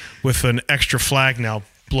 500, with an extra flag now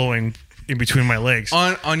blowing in between my legs.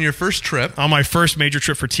 On your first trip, on my first major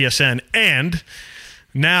trip for TSN, and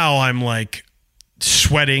now I'm like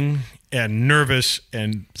sweating and nervous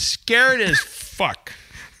and scared as fuck.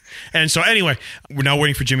 And so anyway, we're now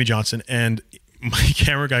waiting for Jimmy Johnson, and my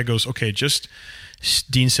camera guy goes, okay,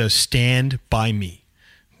 Dean says, stand by me.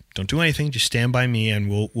 Don't do anything, just stand by me, and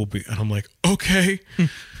we'll be, and I'm like, okay.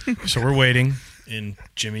 So we're waiting, and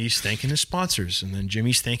Jimmy's thanking his sponsors, and then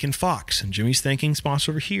Jimmy's thanking Fox, and Jimmy's thanking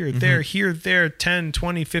sponsor over here, there, 10,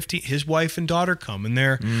 20, 50. His wife and daughter come, and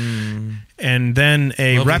they're, and then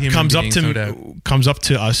a rep comes up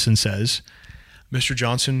to us and says, Mr.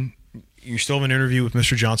 Johnson, you still have an interview with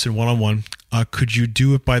Mr. Johnson one-on-one. Could you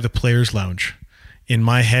do it by the Players Lounge? In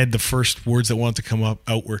my head, the first words that wanted to come out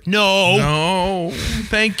were, no,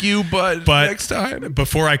 thank you, but next time.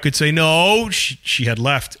 Before I could say no, she had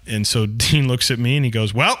left. And so Dean looks at me and he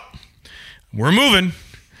goes, well, we're moving.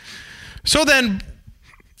 So then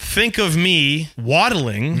think of me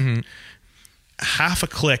waddling half a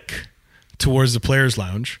click towards the Players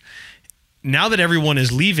Lounge. Now that everyone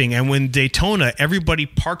is leaving, and when Daytona, everybody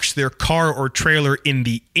parks their car or trailer in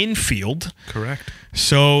the infield. Correct.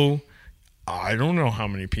 So I don't know how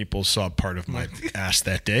many people saw part of my ass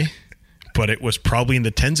that day, but it was probably in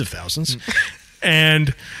the tens of thousands.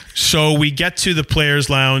 And so we get to the Players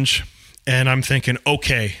Lounge, and I'm thinking,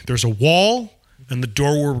 okay, there's a wall and the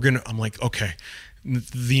door where I'm like, okay,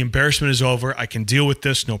 the embarrassment is over. I can deal with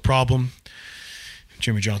this, no problem.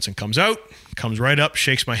 Jimmy Johnson comes out, comes right up,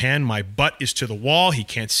 shakes my hand. My butt is to the wall. He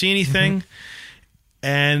can't see anything.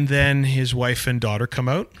 And then his wife and daughter come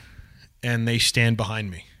out, and they stand behind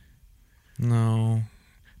me. No.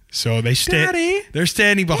 So they stand. Daddy? They're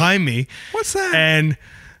standing behind me. What's that? And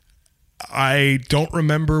I don't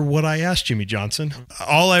remember what I asked Jimmy Johnson.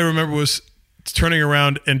 All I remember was turning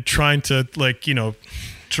around and trying to,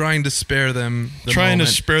 trying to spare them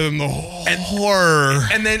the horror.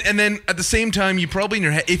 And then at the same time, you probably in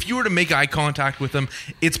your head, if you were to make eye contact with them,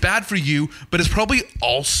 it's bad for you, but it's probably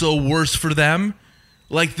also worse for them.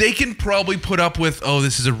 Like, they can probably put up with, oh,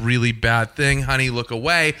 this is a really bad thing, honey, look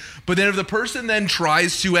away. But then if the person then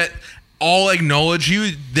tries to at all acknowledge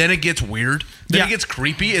you, then it gets weird. Then it gets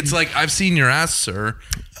creepy. It's like, I've seen your ass, sir.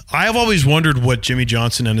 I have always wondered what Jimmy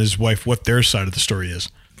Johnson and his wife, what their side of the story is.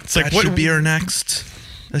 It's like, what should be our next...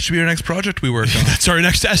 That should be our next project we work on. That's our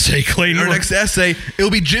next essay, Clayton. Our next essay,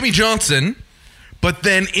 it'll be Jimmy Johnson, but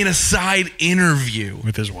then in a side interview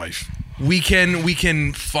with his wife. We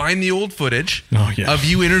can find the old footage of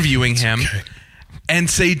you interviewing him and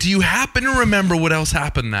say, do you happen to remember what else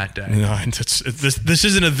happened that day? No, this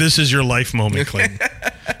isn't a "this is your life" moment, Clayton.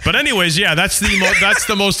 But anyways, that's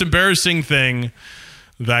the most embarrassing thing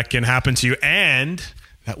that can happen to you, and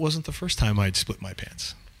that wasn't the first time I'd split my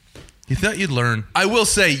pants. You thought you'd learn. I will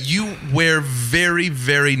say, you wear very,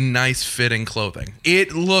 very nice fitting clothing.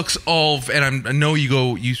 It looks and I know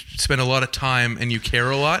you spend a lot of time and you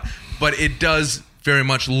care a lot, but it does very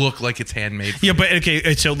much look like it's handmade. Yeah, but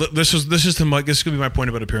okay, so this is going to be my point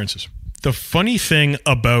about appearances. The funny thing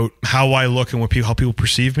about how I look and how people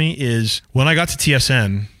perceive me is when I got to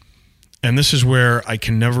TSN, and this is where I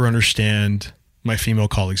can never understand my female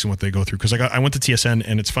colleagues and what they go through, because I went to TSN,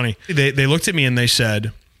 and it's funny. They looked at me and they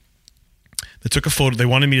said, they took a photo. They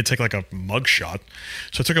wanted me to take like a mug shot.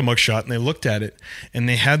 So I took a mug shot, and they looked at it, and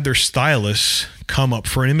they had their stylists come up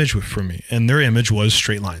for an image for me. And their image was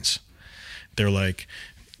straight lines. They're like,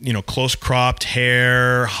 close cropped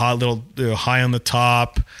hair, high on the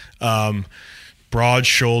top, broad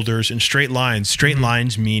shoulders, and straight lines. Straight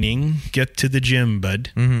lines meaning get to the gym,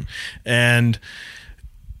 bud. And,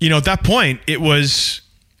 at that point, it was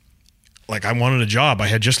like I wanted a job. I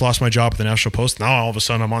had just lost my job at the National Post. Now all of a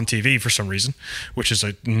sudden I'm on TV for some reason, which is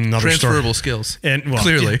another transferable story. skills. And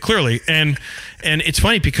Clearly. And it's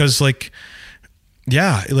funny because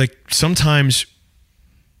sometimes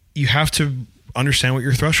you have to understand what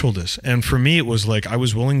your threshold is. And for me, it was like I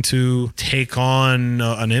was willing to take on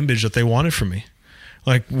an image that they wanted from me.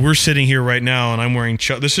 Like we're sitting here right now, and I'm wearing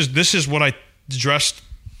This is what I dressed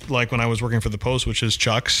like when I was working for the Post, which is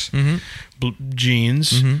Chucks,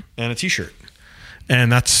 jeans, and a t-shirt.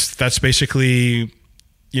 And that's basically,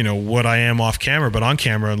 what I am off camera, but on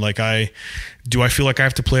camera, do I feel like I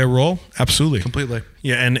have to play a role? Absolutely. Completely.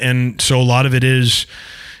 Yeah. And so a lot of it is,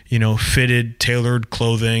 fitted, tailored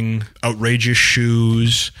clothing, outrageous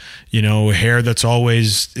shoes, hair that's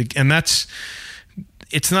always, and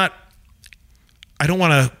it's not, I don't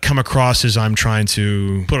want to come across as I'm trying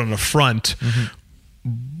to put on a front,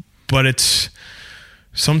 but it's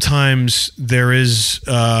sometimes there's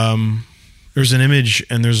an image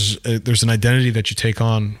and there's an identity that you take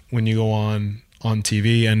on when you go on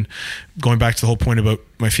TV. And going back to the whole point about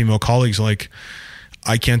my female colleagues, like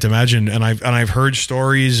I can't imagine, and I've heard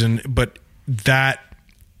stories, but that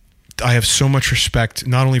I have so much respect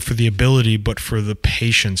not only for the ability but for the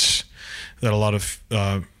patience that a lot of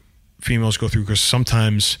females go through, because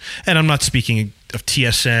sometimes, and I'm not speaking of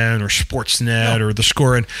TSN or Sportsnet or The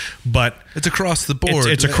Score, but it's across the board.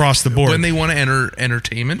 It's across the board when they want to enter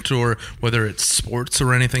entertainment, or whether it's sports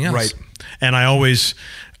or anything else. Right. And I always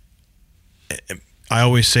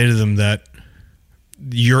say to them that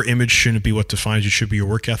your image shouldn't be what defines you. It should be your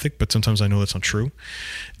work ethic. But sometimes I know that's not true,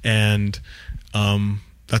 and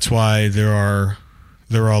that's why there are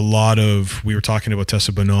a lot of. We were talking about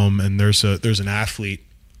Tessa Bonhomme, and there's an athlete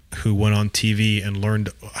who went on TV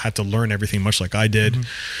and had to learn everything, much like I did.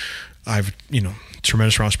 I've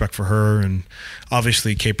tremendous respect for her, and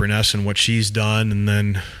obviously Kate Burness and what she's done, and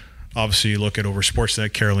then obviously you look at over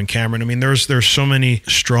Sportsnet, Carolyn Cameron. I mean, there's so many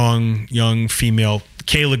strong young female.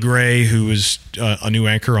 Kayla Gray, who is a new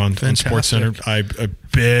anchor on SportsCenter. I'm a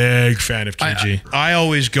big fan of KG. I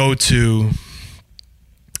always go to.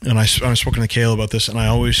 And I've spoken to Kayla about this, and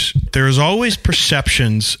there's always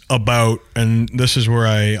perceptions about, and this is where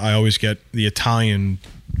I always get the Italian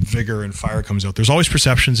vigor and fire comes out. There's always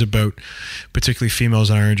perceptions about, particularly females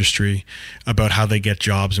in our industry, about how they get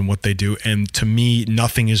jobs and what they do. And to me,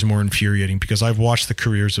 nothing is more infuriating, because I've watched the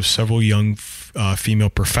careers of several young female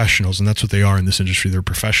professionals, and that's what they are in this industry. They're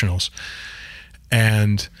professionals.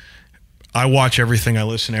 And I watch everything, I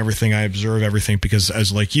listen to everything, I observe everything, because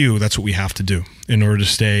as like you, that's what we have to do in order to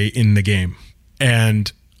stay in the game. And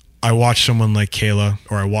I watch someone like Kayla,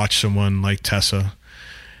 or I watch someone like Tessa,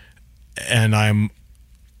 and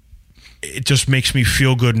it just makes me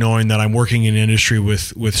feel good knowing that I'm working in an industry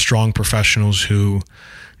with strong professionals who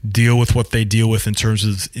deal with what they deal with in terms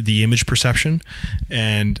of the image perception,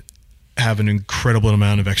 and have an incredible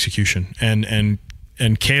amount of execution. And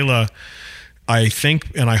Kayla, I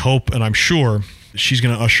think, and I hope, and I'm sure she's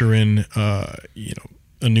going to usher in,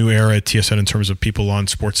 a new era at TSN in terms of people on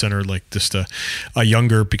SportsCenter, like just a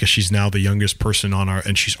younger, because she's now the youngest person on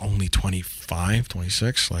and she's only 25,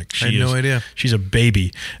 26. Like I had no idea. She's a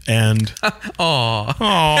baby, and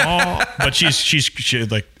Aww. but she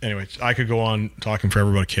like, anyway, I could go on talking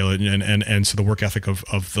forever about Kayla, and so the work ethic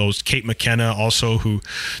of those. Kate McKenna also, who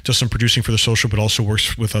does some producing for The Social, but also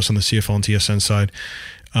works with us on the CFL and TSN side.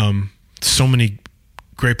 So many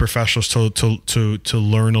great professionals to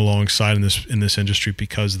learn alongside in this industry,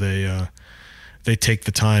 because they take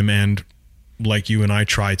the time, and like you and I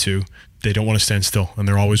try to, they don't want to stand still, and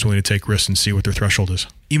they're always willing to take risks and see what their threshold is.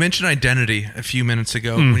 You mentioned identity a few minutes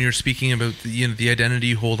ago when you were speaking about the identity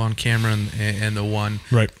you hold on camera and the one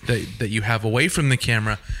that you have away from the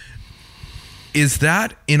camera. Is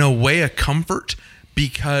that in a way a comfort,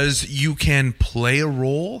 because you can play a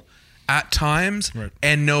role at times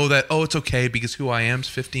and know that, it's okay because who I am is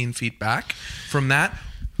 15 feet back from that?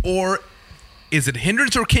 Or is it a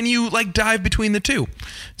hindrance, or can you dive between the two?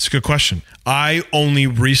 It's a good question. I only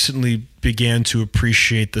recently began to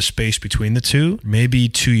appreciate the space between the two, maybe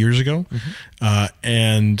 2 years ago.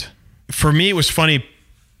 And for me, it was funny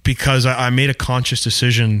because I made a conscious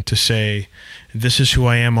decision to say, this is who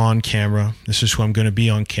I am on camera. This is who I'm going to be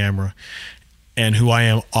on camera. And who I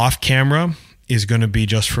am off camera is going to be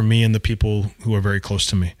just for me and the people who are very close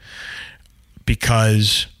to me.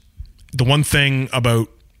 Because the one thing about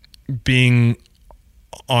being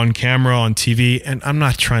on camera, on TV, and I'm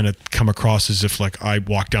not trying to come across as if like I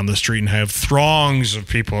walk down the street and have throngs of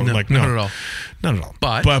people. No, like not at all. Not at all.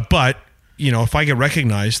 But you know, if I get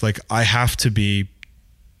recognized, like I have to be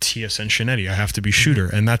TSN Scianitti. I have to be Shooter,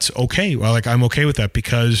 and that's okay. Well, like I'm okay with that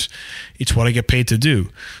because it's what I get paid to do.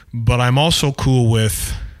 But I'm also cool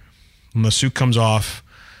with when the suit comes off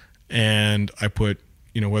and I put,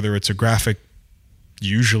 you know, whether it's a graphic,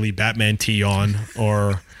 usually Batman tee on,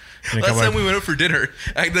 or last time we went out for dinner,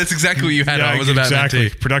 that's exactly what you had on. Was a Batman tee.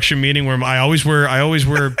 Production meeting where I always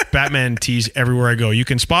wear Batman tees everywhere I go. You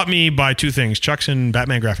can spot me by two things: Chucks and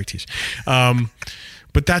Batman graphic tees.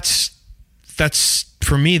 But that's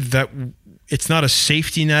for me, that it's not a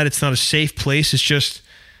safety net. It's not a safe place. It's just,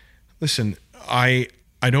 listen, I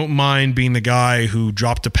don't mind being the guy who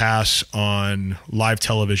dropped a pass on live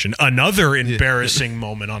television. Another embarrassing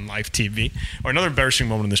moment on live TV, or another embarrassing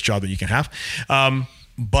moment in this job that you can have.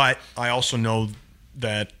 But I also know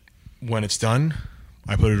that when it's done,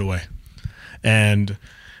 I put it away, and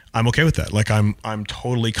I'm okay with that. Like I'm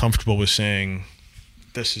totally comfortable with saying,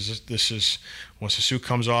 this is once the suit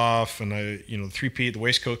comes off and the 3P, the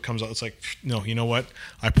waistcoat comes out. It's like, no, you know what?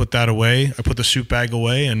 I put that away. I put the suit bag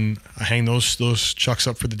away, and I hang those chucks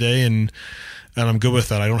up for the day, and I'm good with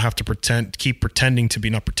that. I don't have to keep pretending to be,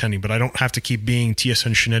 not pretending, but I don't have to keep being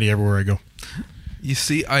TSN Scianitti everywhere I go. You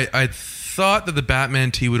see, I thought that the Batman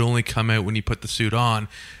tee would only come out when you put the suit on,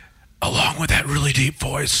 along with that really deep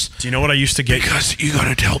voice. Do you know what I used to get? Because you got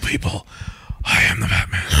to tell people, I am the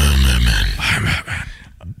Batman. I'm Batman. I'm Batman.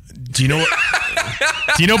 Do you know what?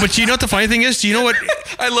 But you know what the funny thing is? Do you know what?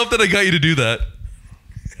 I love that I got you to do that.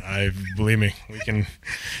 Believe me, we can.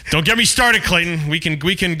 Don't get me started, Clayton. We can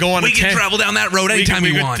go on. We can travel down that road anytime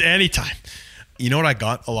we want. Anytime. You know what I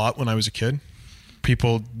got a lot when I was a kid?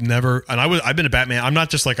 People never, and I've been a Batman. I'm not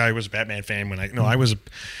just like I was a Batman fan when I've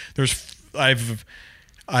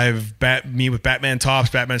me with Batman tops,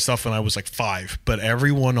 Batman stuff when I was like 5. But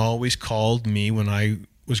everyone always called me when I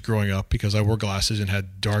was growing up, because I wore glasses and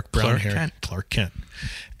had dark brown hair. Clark Kent.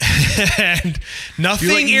 And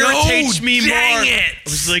nothing irritates me more. I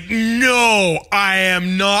was like, no, I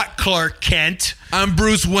am not Clark Kent. I'm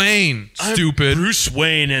Bruce Wayne. Stupid. Bruce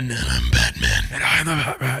Wayne, and I'm Batman. And I'm the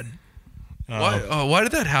Batman. Why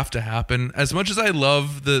did that have to happen? As much as I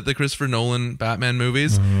love the Christopher Nolan Batman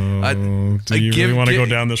movies, do you really want to go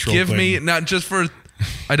down this road? Give me, not just for,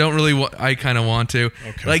 I don't really I kind of want to.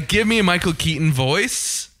 Okay. Like, give me a Michael Keaton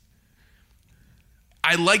voice.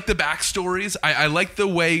 I like the backstories. I like the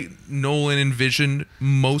way Nolan envisioned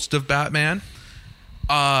most of Batman.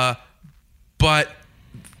 But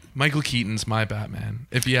Michael Keaton's my Batman.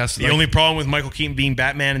 If you ask, the only problem with Michael Keaton being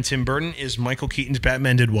Batman and Tim Burton is Michael Keaton's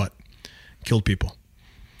Batman did what? Killed people.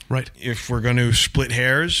 Right. If we're going to split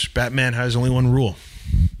hairs, Batman has only one rule.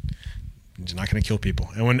 He's not going to kill people.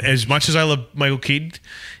 And as much as I love Michael Keaton,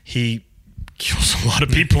 he kills a lot of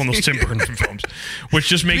people in those Tim Burton films, which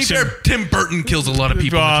just makes him... Tim Burton kills a lot of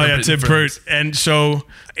people. Tim Burton. And so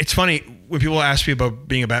it's funny when people ask me about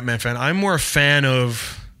being a Batman fan. I'm more a fan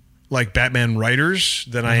of like Batman writers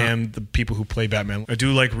than I am the people who play Batman. I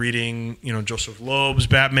do like reading, Joseph Loeb's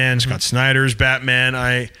Batman, Scott Snyder's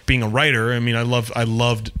Batman. Being a writer, I mean, I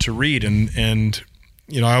loved to read, and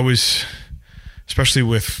I always, especially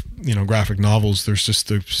with graphic novels, there's just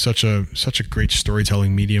such a great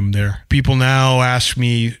storytelling medium there. People now ask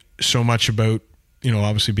me so much about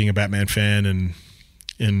obviously being a Batman fan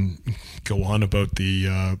and go on about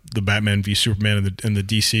the Batman v Superman and the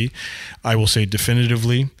DC. I will say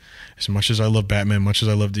definitively, as much as I love Batman, much as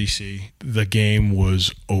I love DC, the game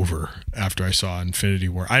was over after I saw Infinity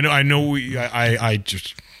War. I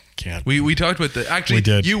just can't. We talked about that. Actually, we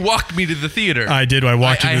did. You walked me to the theater. I did. I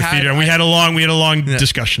walked you to the theater, and we had a long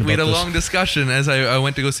discussion. We had a long discussion as I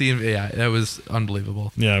went to go see him. Yeah, that was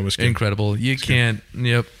unbelievable. Yeah, it was good. Incredible. You can't. Good.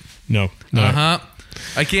 Yep. No.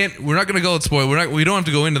 I can't. We're not going to go and spoil. We don't have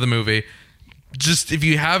to go into the movie. Just if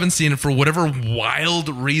you haven't seen it for whatever wild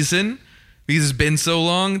reason, because it's been so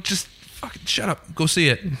long, just fucking shut up. Go see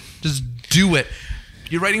it. Just do it.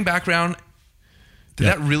 Your writing background, did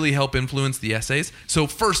that really help influence the essays? So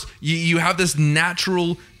first, you have this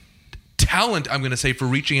natural talent, I'm going to say, for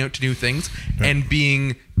reaching out to new things and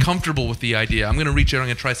being comfortable with the idea. I'm going to reach out, I'm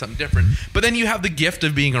going to try something different. But then you have the gift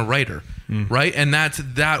of being a writer, right? And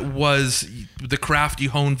that was the craft you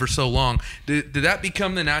honed for so long. Did that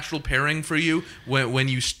become the natural pairing for you when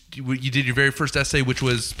you did your very first essay, which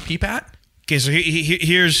was PPAT? Okay, so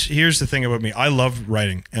here's the thing about me. I love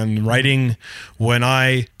writing, and writing,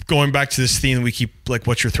 going back to this theme that we keep, like,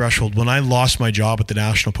 what's your threshold? When I lost my job at the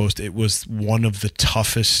National Post, it was one of the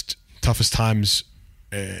toughest times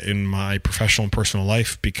in my professional and personal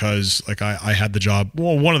life, because like I had the job,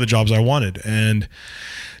 well, one of the jobs I wanted. And,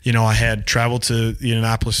 you know, I had traveled to the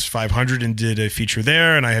Indianapolis 500 and did a feature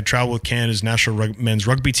there. And I had traveled with Canada's national men's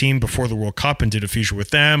rugby team before the World Cup and did a feature with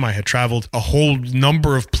them. I had traveled a whole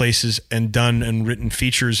number of places and done and written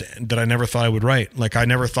features that I never thought I would write. Like I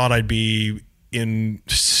never thought I'd be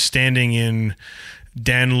standing in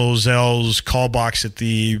Dan Lozel's call box at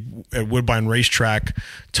Woodbine Racetrack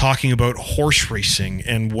talking about horse racing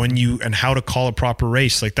and how to call a proper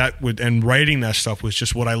race, like that and writing that stuff was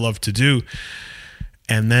just what I love to do.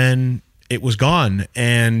 And then it was gone.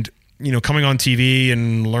 And, you know, coming on TV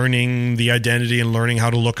and learning the identity and learning how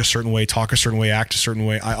to look a certain way, talk a certain way, act a certain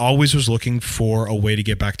way, I always was looking for a way to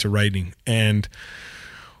get back to writing. And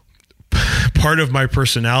part of my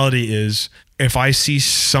personality is if I see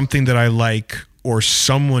something that I like or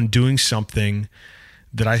someone doing something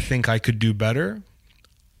that I think I could do better,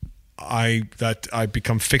 I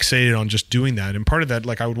become fixated on just doing that. And part of that,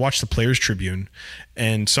 like I would watch the Players Tribune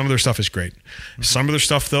and some of their stuff is great. Mm-hmm. Some of their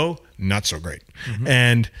stuff though, not so great. Mm-hmm.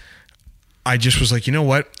 And I just was like, you know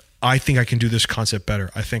what? I think I can do this concept better.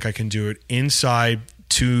 I think I can do it inside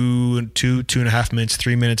 2.5 minutes,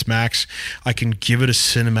 3 minutes max. I can give it a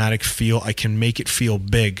cinematic feel. I can make it feel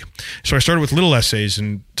big. So I started with little essays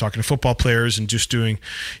and talking to football players and just doing,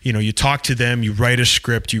 you know, you talk to them, you write a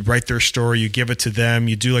script, you write their story, you give it to them,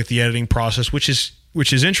 you do like the editing process, which is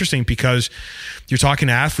interesting because you're talking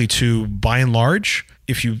to athletes who, by and large,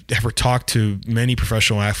 if you ever talk to many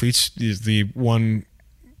professional athletes, the one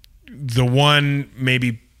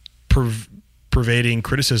maybe pervading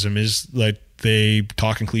criticism is like they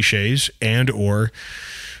talk in cliches and or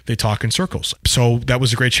they talk in circles. So that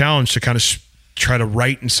was a great challenge to kind of try to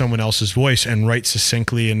write in someone else's voice and write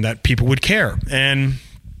succinctly and that people would care. And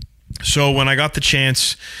so when I got the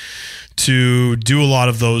chance to do a lot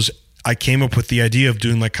of those, I came up with the idea of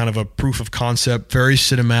doing like kind of a proof of concept, very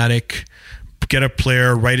cinematic, get a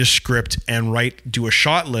player, write a script and do a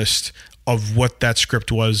shot list of what that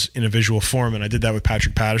script was in a visual form. And I did that with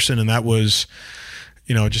Patrick Patterson, and that was,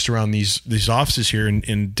 you know, just around these offices here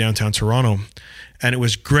in downtown Toronto. And it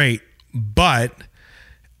was great, but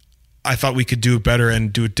I thought we could do it better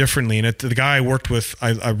and do it differently. And the guy I worked with,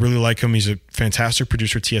 I really like him. He's a fantastic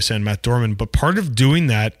producer at TSN, Matt Dorman. But part of doing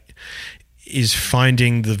that is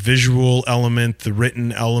finding the visual element, the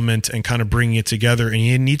written element, and kind of bringing it together. And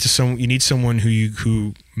you need someone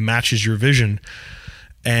who matches your vision.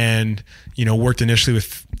 And, you know, worked initially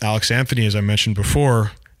with Alex Anthony, as I mentioned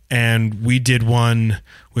before. And we did one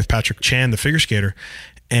with Patrick Chan, the figure skater.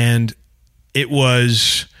 And it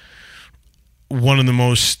was one of the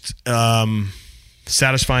most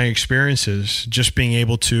satisfying experiences, just being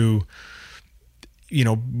able to, you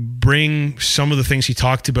know, bring some of the things he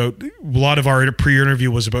talked about. A lot of our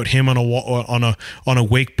pre-interview was about him on a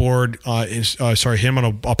wakeboard, him on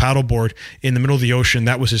a paddleboard in the middle of the ocean.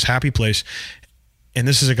 That was his happy place. And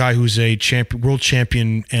this is a guy who's a world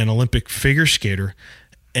champion and Olympic figure skater.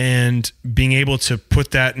 And being able to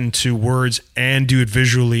put that into words and do it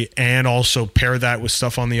visually and also pair that with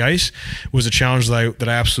stuff on the ice was a challenge that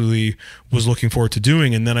I absolutely was looking forward to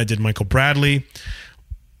doing. And then I did Michael Bradley.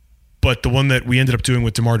 But the one that we ended up doing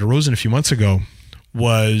with DeMar DeRozan a few months ago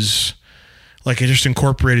was like, it just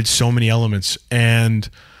incorporated so many elements. And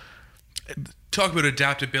talk about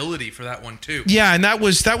adaptability for that one too. Yeah. And that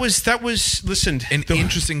was listen, an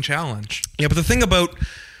interesting challenge. Yeah. But the thing about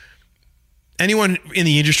anyone in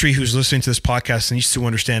the industry who's listening to this podcast needs to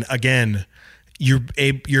understand, again, your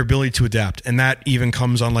ability to adapt. And that even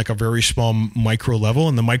comes on like a very small micro level.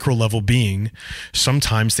 And the micro level being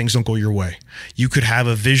sometimes things don't go your way. You could have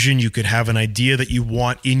a vision, you could have an idea that you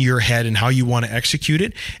want in your head and how you want to execute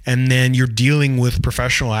it. And then you're dealing with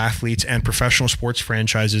professional athletes and professional sports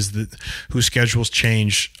franchises whose schedules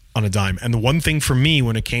change on a dime. And the one thing for me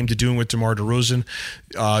when it came to doing with DeMar DeRozan,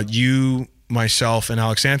 myself and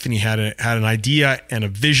Alex Anthony had an idea and a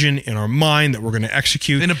vision in our mind that we're going to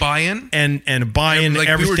execute. And a buy-in? And a buy-in, like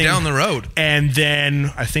everything. We were down the road. And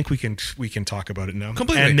then I think we can talk about it now.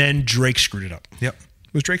 Completely. And then Drake screwed it up. Yep.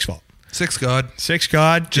 It was Drake's fault. Six God.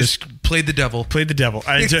 Just played the devil. The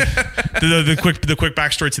quick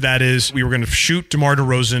backstory to that is we were going to shoot DeMar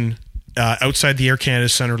DeRozan outside the Air Canada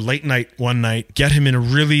Center late night one night, get him in a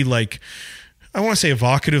really like, I want to say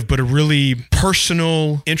evocative, but a really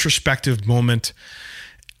personal, introspective moment.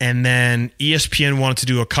 And then ESPN wanted to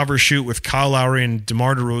do a cover shoot with Kyle Lowry and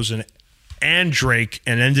DeMar DeRozan and Drake,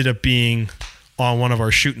 and ended up being on one of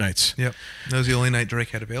our shoot nights. Yep. That was the only night Drake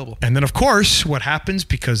had available. And then, of course, what happens,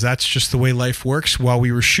 because that's just the way life works, while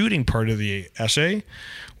we were shooting part of the essay,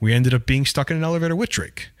 we ended up being stuck in an elevator with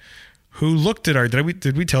Drake. who looked at our...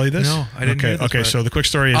 Did we tell you this? No, I didn't hear this Okay, part. so the quick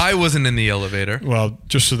story is... I wasn't in the elevator. Well,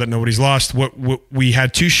 just so that nobody's lost, what we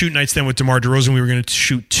had 2 shoot nights then with DeMar DeRozan. We were going to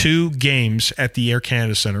shoot 2 games at the Air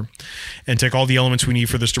Canada Centre and take all the elements we need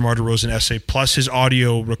for this DeMar DeRozan essay, plus his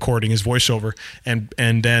audio recording, his voiceover, and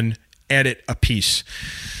then edit a piece.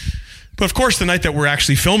 But of course, the night that we're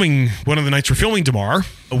actually filming, one of the nights we're filming DeMar,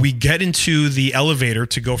 we get into the elevator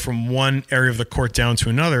to go from one area of the court down to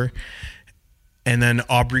another, and then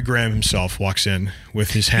Aubrey Graham himself walks in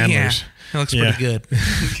with his handlers. Yeah, that looks pretty good.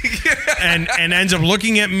 and ends up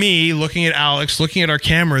looking at me, looking at Alex, looking at our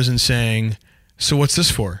cameras and saying, "So what's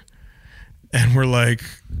this for?" And we're like,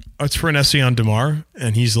 "Oh, it's for an essay on DeMar."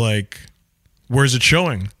 And he's like, "Where's it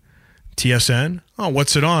showing?" TSN? "Oh,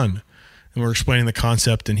 what's it on?" And we're explaining the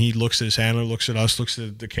concept, and he looks at his handler, looks at us, looks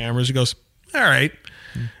at the cameras, and goes, "All right,"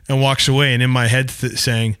 and walks away. And in my head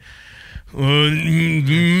saying, "You're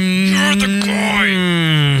the guy.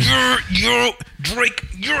 You're Drake.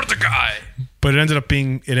 You're the guy." But it ended up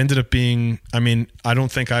being. I mean, I don't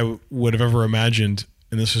think I would have ever imagined,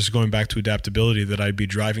 and this is going back to adaptability, that I'd be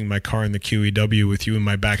driving my car in the QEW with you in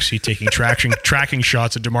my backseat taking tracking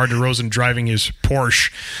shots of DeMar DeRozan driving his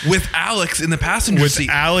Porsche With Alex in the passenger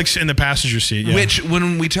seat. Yeah. Which,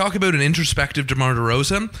 when we talk about an introspective DeMar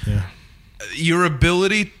DeRozan, your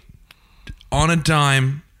ability on a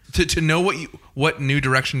dime to know what new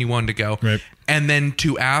direction you wanted to go, right, and then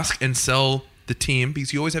to ask and sell the team,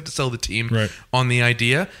 because you always have to sell the team right, on the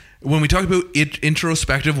idea. When we talk about it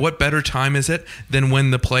introspective, what better time is it than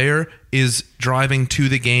when the player is driving to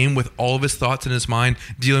the game with all of his thoughts in his mind,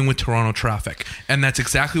 dealing with Toronto traffic? And that's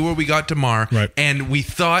exactly where we got DeMar. Right. And we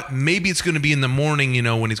thought maybe it's going to be in the morning,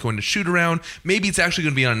 when he's going to shoot around. Maybe it's actually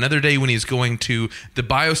going to be on another day when he's going to the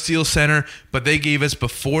BioSteel Center. But they gave us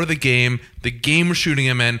before the game we're shooting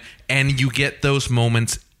him in, and you get those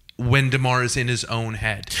moments when DeMar is in his own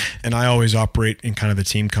head. And I always operate in kind of the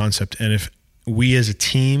team concept. And if we as a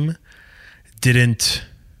team didn't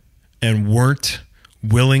and weren't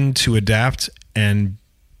willing to adapt and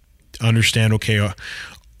understand, okay,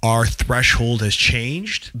 our threshold has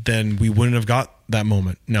changed, then we wouldn't have got that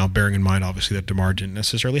moment. Now, bearing in mind, obviously, that DeMar didn't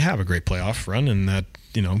necessarily have a great playoff run, and that,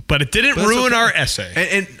 but it didn't ruin our essay.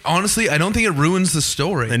 And honestly, I don't think it ruins the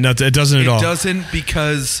story. And no, it doesn't at all. It doesn't,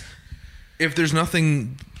 because if there's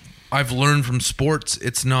nothing I've learned from sports,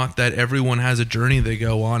 it's not that everyone has a journey they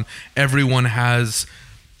go on. Everyone has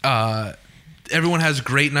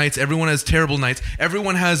great nights. Everyone has terrible nights.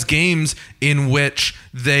 Everyone has games in which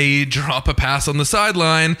they drop a pass on the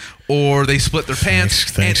sideline, or they split their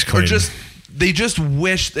pants, or they just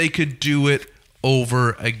wish they could do it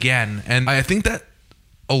over again. And I think that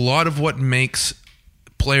a lot of what makes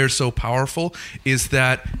players so powerful is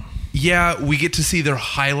that, we get to see their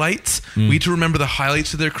highlights. We get to remember the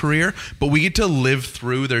highlights of their career, but we get to live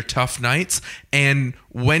through their tough nights. And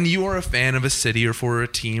when you are a fan of a city or for a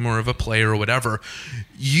team or of a player or whatever,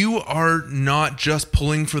 you are not just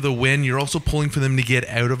pulling for the win. You're also pulling for them to get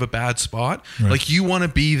out of a bad spot. Right. Like, you want to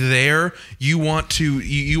be there. You want to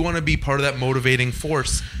be part of that motivating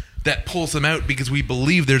force that pulls them out, because we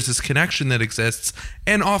believe there's this connection that exists,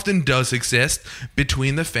 and often does exist,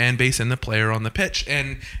 between the fan base and the player on the pitch.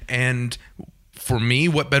 And for me,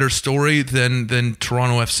 what better story than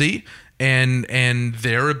Toronto FC and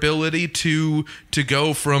their ability to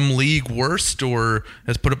go from league worst, or,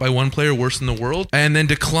 as put it by one player, worst in the world, and then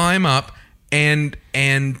to climb up and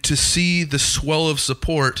to see the swell of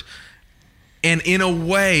support. And in a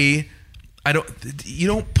way, you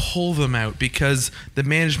don't pull them out, because the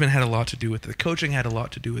management had a lot to do with it. The coaching had a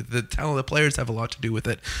lot to do with it. The talent of the players have a lot to do with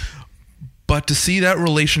it. But to see that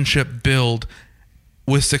relationship build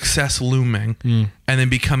with success looming and then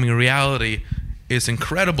becoming a reality is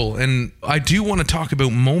incredible. And I do want to talk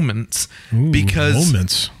about moments,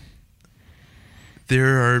 because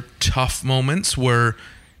there are tough moments where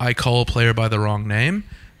I call a player by the wrong name.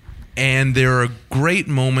 And there are great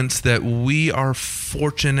moments that we are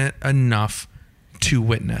fortunate enough to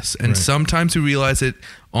witness. And sometimes we realize it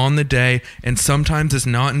on the day, and sometimes it's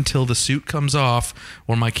not until the suit comes off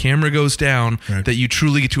or my camera goes down that you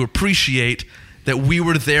truly get to appreciate that we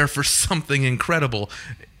were there for something incredible.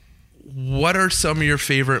 What are some of your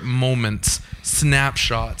favorite moments,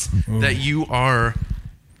 snapshots, that you are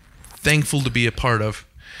thankful to be a part of?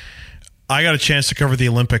 I got a chance to cover the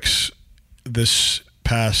Olympics this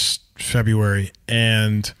past February,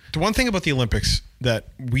 and the one thing about the Olympics that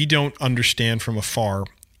we don't understand from afar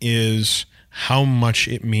is how much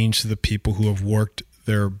it means to the people who have worked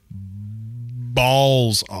their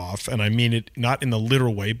balls off, and I mean it not in the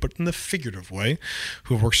literal way but in the figurative way,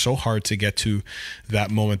 who have worked so hard to get to that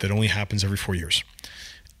moment that only happens every 4 years.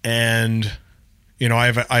 And You know, I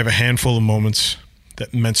have a handful of moments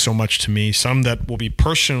that meant so much to me. Some that will be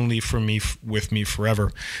personally for me with me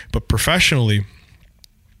forever, but professionally,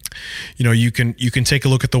 you know, you can take a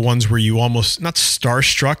look at the ones where you almost not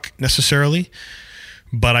starstruck necessarily,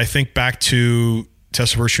 but I think back to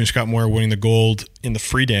Tessa Virtue and Scott Moir winning the gold in the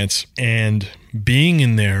free dance and being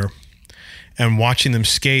in there and watching them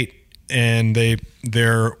skate. And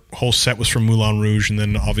their whole set was from Moulin Rouge, and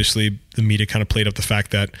then obviously the media kind of played up the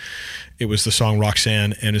fact that it was the song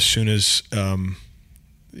Roxanne. And as soon as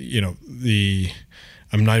you know,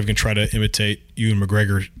 I'm not even gonna try to imitate Ewan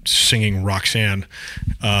McGregor singing Roxanne,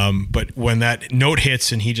 but when that note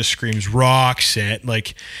hits and he just screams Roxanne,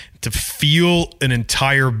 like to feel an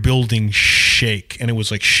entire building shake, and it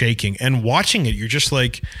was like shaking. And watching it, you're just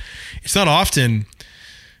like, it's not often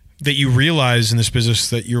that you realize in this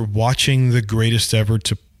business that you're watching the greatest ever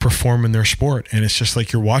to perform in their sport. And it's just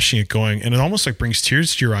like you're watching it going, and it almost like brings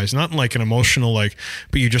tears to your eyes, not in like an emotional, like,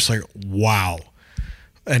 but you're just like, wow.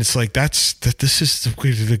 And it's like, this is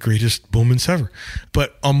the greatest moments ever.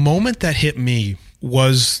 But a moment that hit me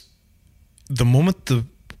was the moment the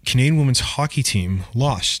Canadian women's hockey team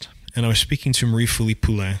lost. And I was speaking to Marie-Philippe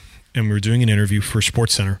Poulin, and we were doing an interview for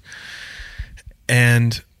SportsCenter.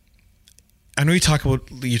 And I know you talk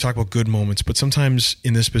about good moments, but sometimes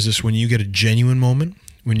in this business, when you get a genuine moment,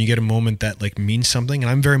 when you get a moment that like means something,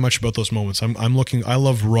 and I'm very much about those moments. I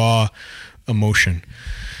love raw emotion.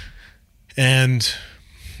 And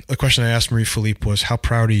the question I asked Marie-Philippe was, how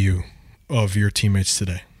proud are you of your teammates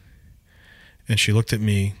today? And she looked at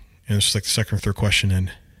me, and this was like the second or third question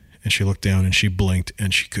in, and she looked down and she blinked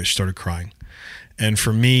and she started crying. And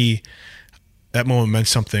for me, that moment meant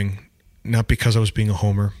something, not because I was being a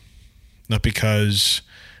homer, not because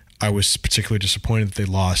I was particularly disappointed that they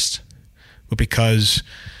lost, but because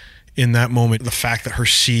in that moment, the fact that her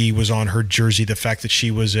C was on her jersey, the fact that she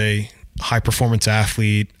was a high-performance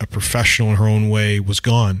athlete, a professional in her own way, was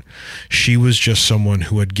gone. She was just someone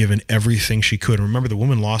who had given everything she could. And remember, the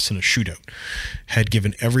woman lost in a shootout, had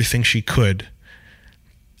given everything she could,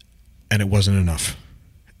 and it wasn't enough.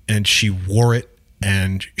 And she wore it,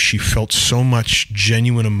 and she felt so much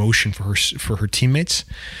genuine emotion for her teammates.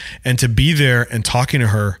 And to be there and talking to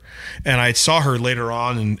her, and I saw her later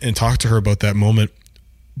on and talked to her about that moment.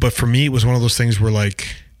 But for me, it was one of those things where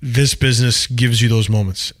like, this business gives you those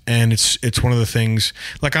moments. And it's one of the things,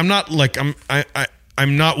 like, I'm not one,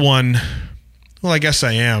 well, I guess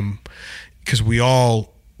I am, because we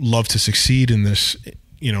all love to succeed in this,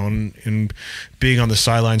 you know, and being on the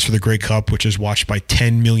sidelines for the Grey Cup, which is watched by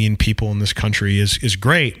 10 million people in this country, is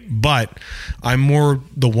great. But I'm more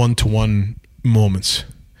the one-to-one moments.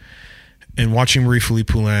 And watching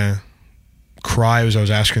Marie-Philippe Poulin cry as I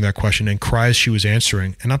was asking that question, and cry as she was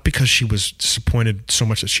answering, and not because she was disappointed so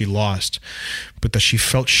much that she lost, but that she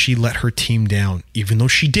felt she let her team down, even though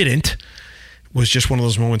she didn't, was just one of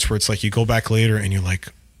those moments where it's like you go back later and you're like,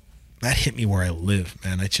 that hit me where I live,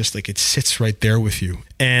 man. It's just like, it sits right there with you.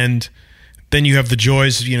 And then you have the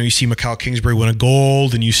joys, you know, you see Mikhail Kingsbury win a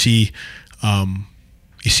gold, and you see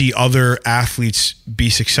other athletes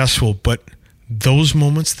be successful, but those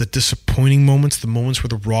moments, the disappointing moments, the moments where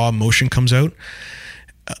the raw emotion comes out,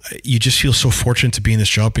 you just feel so fortunate to be in this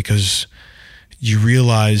job, because you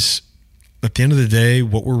realize at the end of the day,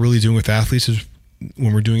 what we're really doing with athletes is,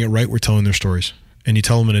 when we're doing it right, we're telling their stories, and you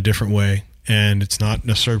tell them in a different way. And it's not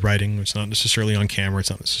necessarily writing. It's not necessarily on camera. It's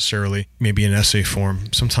not necessarily maybe an essay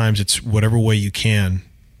form. Sometimes it's whatever way you can.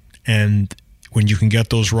 And when you can get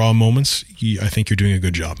those raw moments, I think you're doing a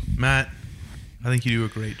good job. Matt, I think you do a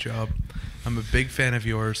great job. I'm a big fan of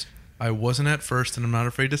yours. I wasn't at first, and I'm not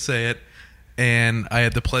afraid to say it. And I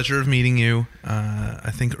had the pleasure of meeting you, I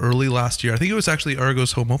think early last year. I think it was actually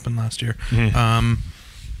Argo's Home Open last year. Mm-hmm.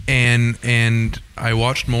 And I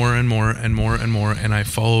watched more and more and more and more, and I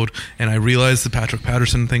followed, and I realized the Patrick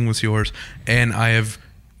Patterson thing was yours, and I have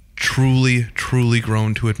truly, truly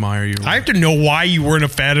grown to admire your work. I have to know why you weren't a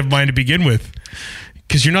fan of mine to begin with,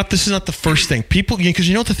 because this is not the first thing. People, because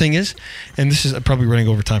you know what the thing is, and this is probably running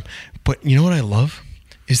over time, but you know what I love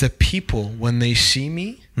is that people, when they see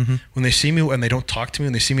me, mm-hmm. when they see me and they don't talk to me,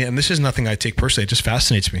 and they see me, and this is nothing I take personally, it just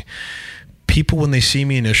fascinates me. People, when they see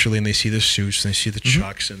me initially and they see the suits and they see the mm-hmm.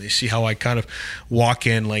 chucks and they see how I kind of walk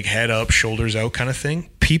in like head up, shoulders out kind of thing,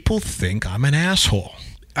 people think I'm an asshole.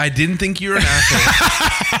 I didn't think you were an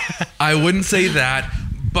asshole. I wouldn't say that,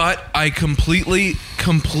 but I completely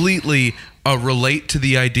relate to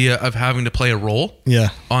the idea of having to play a role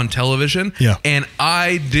on television. Yeah. And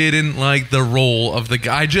I didn't like the role of the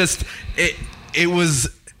guy. It was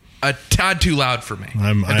a tad too loud for me.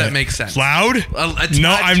 If that makes sense. Loud?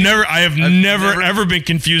 I have never ever been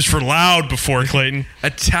confused for loud before, Clayton.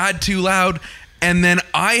 A tad too loud. And then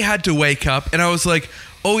I had to wake up and I was like,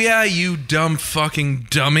 oh yeah, you dumb fucking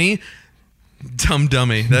dummy. Dumb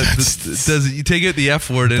dummy. Does you take out the F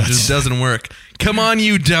word and it just doesn't work. Come on,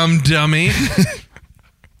 you dumb dummy.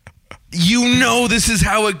 You know this is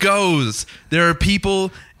how it goes. There are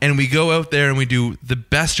people, and we go out there and we do the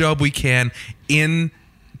best job we can in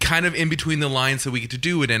kind of in between the lines that we get to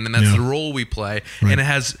do it in, and that's the role we play. Right.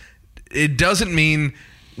 And it doesn't mean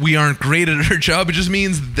we aren't great at our job. It just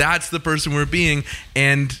means that's the person we're being.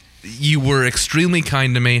 And you were extremely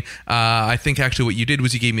kind to me. I think actually what you did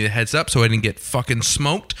was you gave me the heads up so I didn't get fucking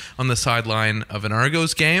smoked on the sideline of an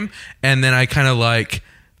Argos game. And then I kind of like,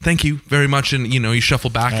 thank you very much. And, you shuffle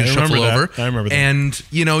back and shuffle over. I remember that. And,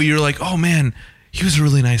 you're like, oh man, he was a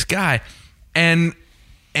really nice guy. And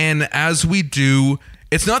as we do,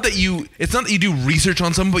 it's not that you do research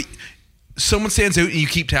on someone, but someone stands out and you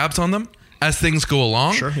keep tabs on them as things go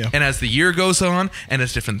along. Sure, yeah. And as the year goes on and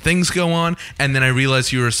as different things go on. And then I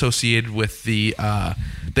realized you were associated with the,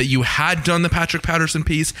 that you had done the Patrick Patterson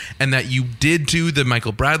piece and that you did do the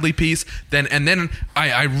Michael Bradley piece. Then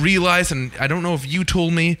I realized, and I don't know if you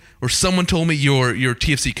told me or someone told me your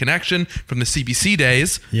TFC connection from the CBC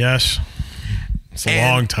days. Yes. It's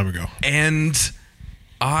a long time ago. And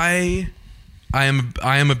I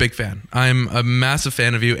am a big fan. I'm a massive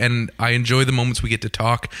fan of you, and I enjoy the moments we get to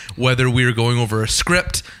talk, whether we're going over a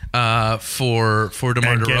script for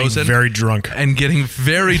DeMar DeRozan. Very drunk. And getting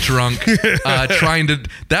very drunk.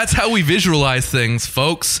 That's how we visualize things,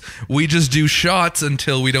 folks. We just do shots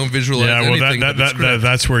until we don't visualize anything.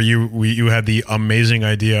 That's where you had the amazing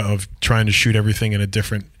idea of trying to shoot everything in a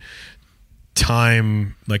different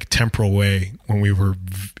time, like temporal way when we were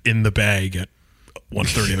in the bag at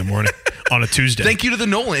 1:30 in the morning on a Tuesday. Thank you to the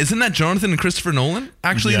Nolan. Isn't that Jonathan and Christopher Nolan?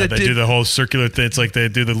 Actually, they do the whole circular thing. It's like they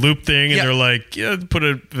do the loop thing, and they're like, put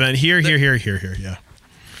an event here. Yeah.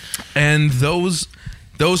 And those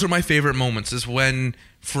are my favorite moments. Is when,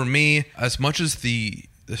 for me, as much as the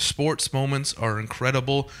sports moments are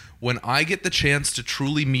incredible, when I get the chance to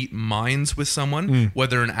truly meet minds with someone,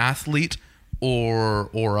 whether an athlete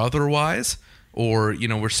or otherwise, or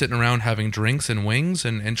we're sitting around having drinks and wings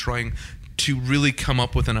and trying to really come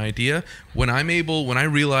up with an idea. When I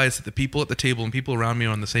realize that the people at the table and people around me are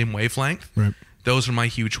on the same wavelength, right, those are my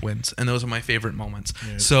huge wins, and those are my favorite moments.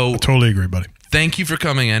 Yeah, so I totally agree, buddy. Thank you for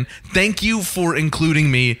coming in. Thank you for including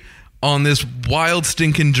me on this wild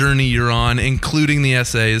stinking journey you're on, including the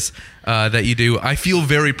essays that you do. I feel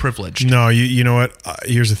very privileged. No, you know what?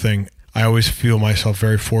 Here's the thing. I always feel myself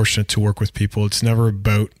very fortunate to work with people. It's never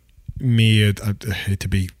about me. I hate to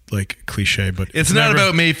be like cliche, but it's not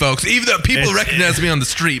about me, folks. Even though people recognize me on the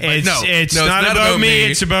street, but it's not about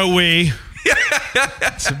me. It's about we.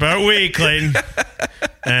 It's about we, Clayton.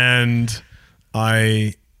 And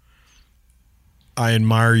I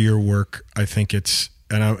admire your work. I think it's,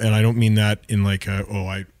 and I don't mean that in like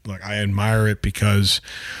I admire it because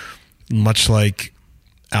much like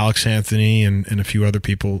Alex Anthony and a few other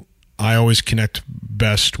people, I always connect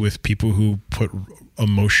best with people who put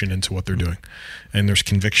emotion into what they're doing, and there's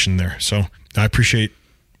conviction there. So I appreciate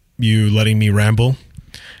you letting me ramble.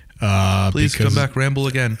 Please come back, ramble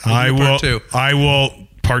again. I will.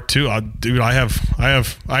 Part two. Dude, I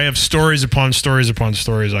have stories upon stories upon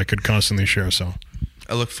stories I could constantly share. So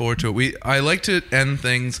I look forward to it. I like to end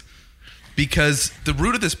things because the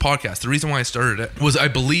root of this podcast, the reason why I started it, was I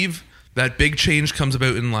believe that big change comes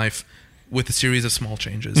about in life with a series of small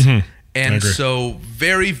changes. Mm-hmm. And so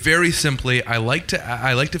very, very simply, I like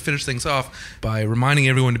to finish things off by reminding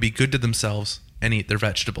everyone to be good to themselves and eat their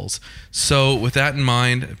vegetables. So with that in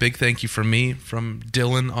mind, a big thank you from me, from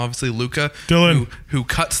Dylan, obviously Luca, who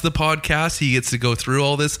cuts the podcast. He gets to go through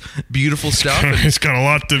all this beautiful stuff. It's got a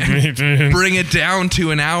lot to bring it down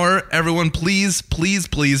to an hour. Everyone, please, please,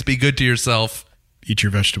 please be good to yourself. Eat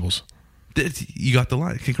your vegetables. You got the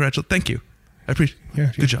line. Congratulations. Thank you. I appreciate it.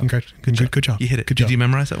 Yeah, good job. Good job. You hit it. Good job. Did you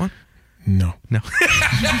memorize that one? No.